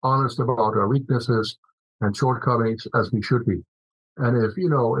sinfulness, honest about our weaknesses and shortcomings as we should be. And if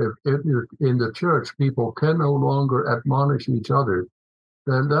in the church people can no longer admonish each other,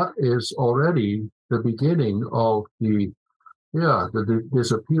 then that is already the beginning of the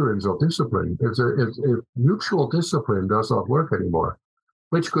disappearance of discipline. If mutual discipline does not work anymore,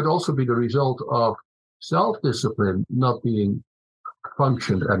 which could also be the result of self-discipline not being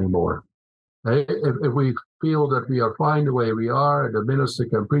functioned anymore. If we feel that we are fine the way we are, and the minister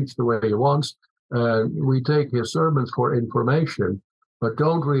can preach the way he wants, and we take his sermons for information, but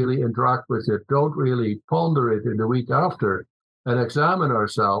don't really interact with it, don't really ponder it in the week after, and examine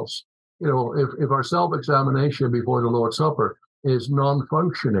ourselves. If our self-examination before the Lord's Supper is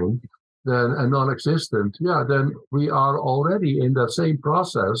non-functioning, and non-existent, then we are already in that same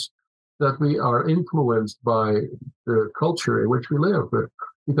process that we are influenced by the culture in which we live. But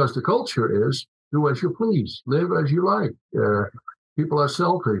because the culture is do as you please, live as you like. People are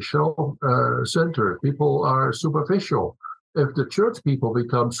selfish, self-centered. People are superficial. If the church people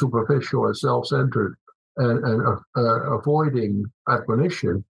become superficial and self-centered and avoiding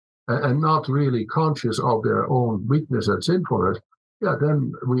admonition and not really conscious of their own weakness and sinfulness,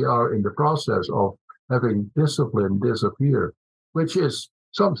 then we are in the process of having discipline disappear, which is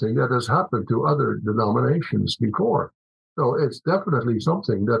something that has happened to other denominations before. So it's definitely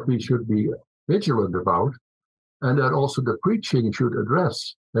something that we should be vigilant about, and that also the preaching should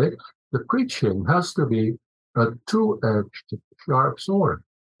address. Right? The preaching has to be a two-edged, sharp sword.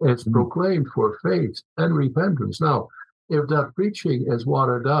 It's proclaimed for faith and repentance. Now, if that preaching is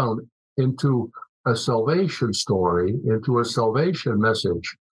watered down into a salvation story, into a salvation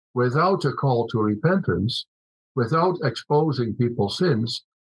message, without a call to repentance, without exposing people's sins,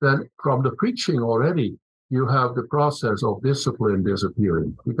 then from the preaching already, you have the process of discipline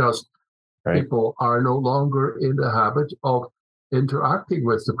disappearing, because people are no longer in the habit of interacting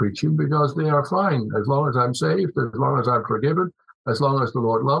with the preaching, because they are fine. As long as I'm saved, as long as I'm forgiven, as long as the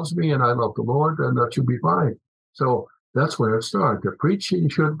Lord loves me and I love the Lord, then that should be fine. So that's where it starts. The preaching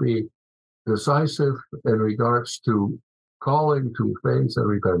should be decisive in regards to calling to faith and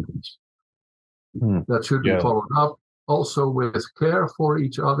repentance. That should be followed up also with care for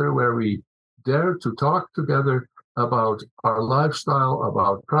each other, where we dare to talk together about our lifestyle,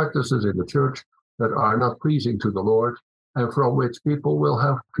 about practices in the church that are not pleasing to the Lord, and from which people will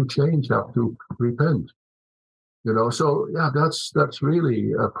have to change, have to repent. So that's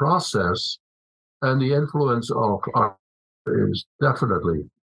really a process, and the influence of art is definitely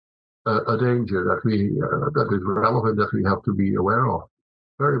a danger that is relevant, that we have to be aware of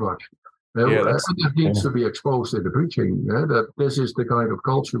very much. That needs to be exposed in the preaching, that this is the kind of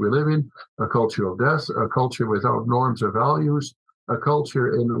culture we live in, a culture of death, a culture without norms or values, a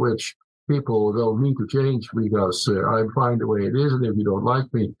culture in which people don't need to change because I'm fine the way it is, and if you don't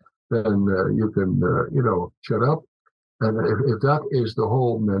like me, then you can, shut up. And if that is the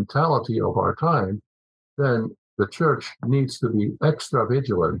whole mentality of our time, then the church needs to be extra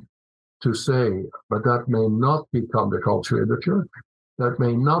vigilant to say, but that may not become the culture in the church. That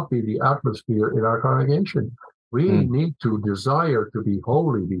may not be the atmosphere in our congregation. We need to desire to be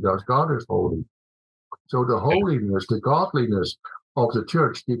holy because God is holy. So the holiness, the godliness of the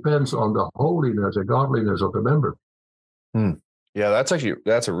church depends on the holiness and godliness of the member. Yeah,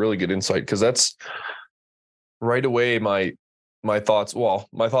 that's a really good insight, because that's right away my thoughts. Well,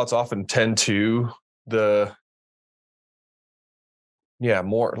 my thoughts often tend to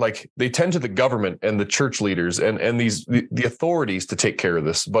more like they tend to the government and the church leaders and the authorities to take care of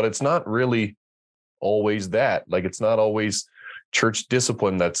this, but it's not really always that. Like, it's not always church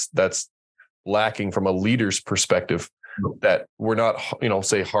discipline that's lacking from a leader's perspective, that we're not,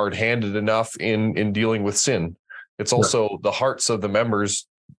 say, hard-handed enough in dealing with sin. It's also the hearts of the members,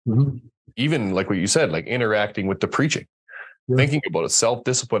 even like what you said, like interacting with the preaching, thinking about it,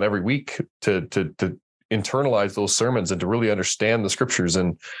 self-discipline every week to internalize those sermons and to really understand the scriptures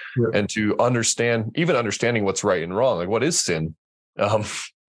and to understanding what's right and wrong. Like, what is sin?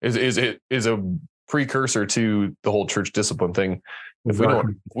 Is a precursor to the whole church discipline thing. If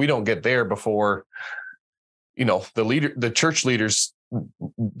we don't get there before, the church leaders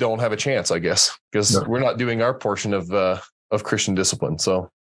don't have a chance, I guess, because we're not doing our portion of Christian discipline. So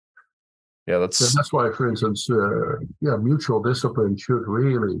that's why, for instance, mutual discipline should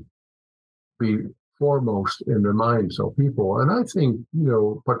really be foremost in the minds of people. And I think,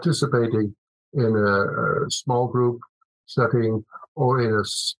 participating in a small group setting or in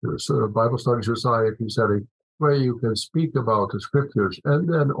a sort of Bible study society setting where you can speak about the scriptures and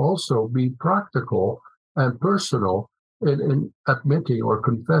then also be practical and personal in admitting or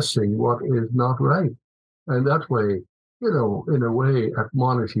confessing what is not right. And that way, in a way,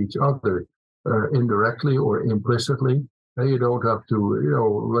 admonish each other indirectly or implicitly, And you don't have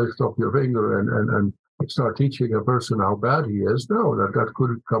to, lift up your finger and start teaching a person how bad he is. No, that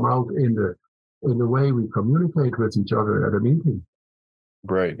could come out in the way we communicate with each other at a meeting.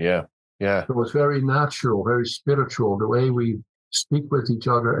 Right. Yeah. Yeah. So it's very natural, very spiritual, the way we speak with each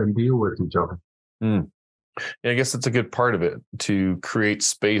other and deal with each other. Mm. Yeah, I guess that's a good part of it, to create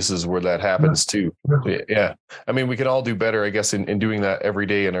spaces where that happens too. Yeah. I mean, we can all do better, I guess, in doing that every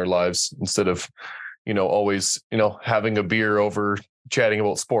day in our lives, instead of, always, having a beer over chatting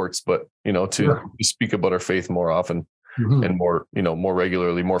about sports, but, to speak about our faith more often and more, more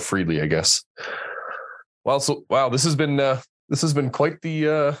regularly, more freely, I guess. Wow. So, wow, this has been quite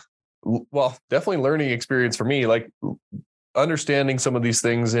the, definitely learning experience for me. Like, understanding some of these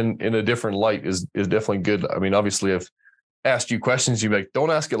things in a different light is definitely good. I mean, obviously I've asked you questions, you're like,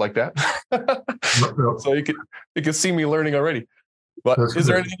 don't ask it like that. No. So you could see me learning already. But is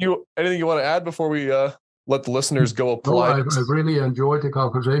there anything you want to add before we let the listeners go apply? No, I've really enjoyed the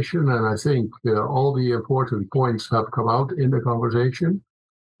conversation, and I think all the important points have come out in the conversation,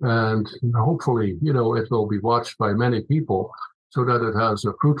 and hopefully, it will be watched by many people so that it has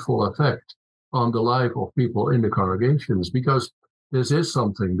a fruitful effect on the life of people in the congregations, because this is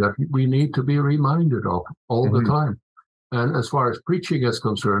something that we need to be reminded of all the time. And as far as preaching is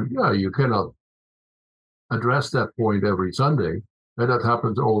concerned, you cannot address that point every Sunday. And that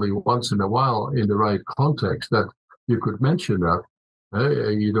happens only once in a while in the right context, that you could mention that.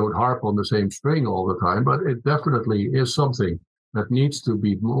 You don't harp on the same string all the time, but it definitely is something that needs to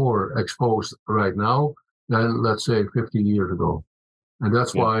be more exposed right now than, let's say, 15 years ago. And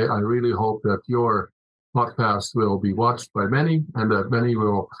that's why I really hope that your podcast will be watched by many, and that many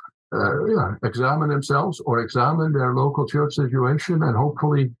will examine themselves or examine their local church situation, and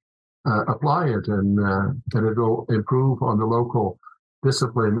hopefully apply it, and it will improve on the local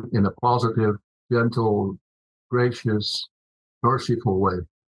discipline in a positive, gentle, gracious, merciful way.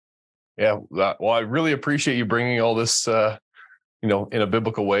 Yeah. Well, I really appreciate you bringing all this, in a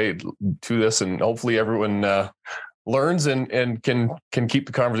biblical way to this, and hopefully everyone learns and can keep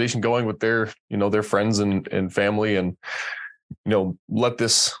the conversation going with their friends and family, and let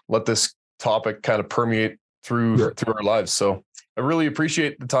this topic kind of permeate through our lives. So I really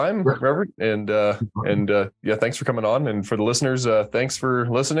appreciate the time, Reverend, and thanks for coming on. And for the listeners, thanks for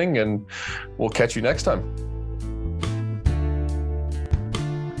listening, and we'll catch you next time.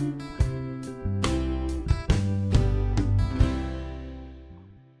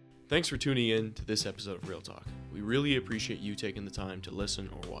 Thanks for tuning in to this episode of Real Talk. We really appreciate you taking the time to listen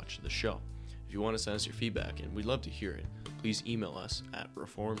or watch the show. If you want to send us your feedback, and we'd love to hear it, please email us at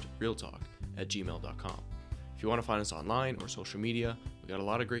reformedrealtalk@gmail.com. If you want to find us online or social media, we got a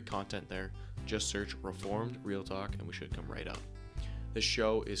lot of great content there. Just search Reformed Real Talk and we should come right up. This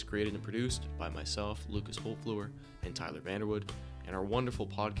show is created and produced by myself, Lucas Holtfluer, and Tyler Vanderwood, and our wonderful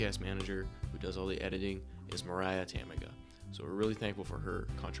podcast manager who does all the editing is Mariah Tamiga. So we're really thankful for her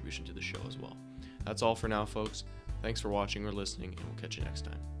contribution to the show as well. That's all for now, folks. Thanks for watching or listening, and we'll catch you next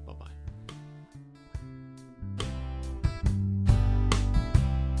time. Bye-bye.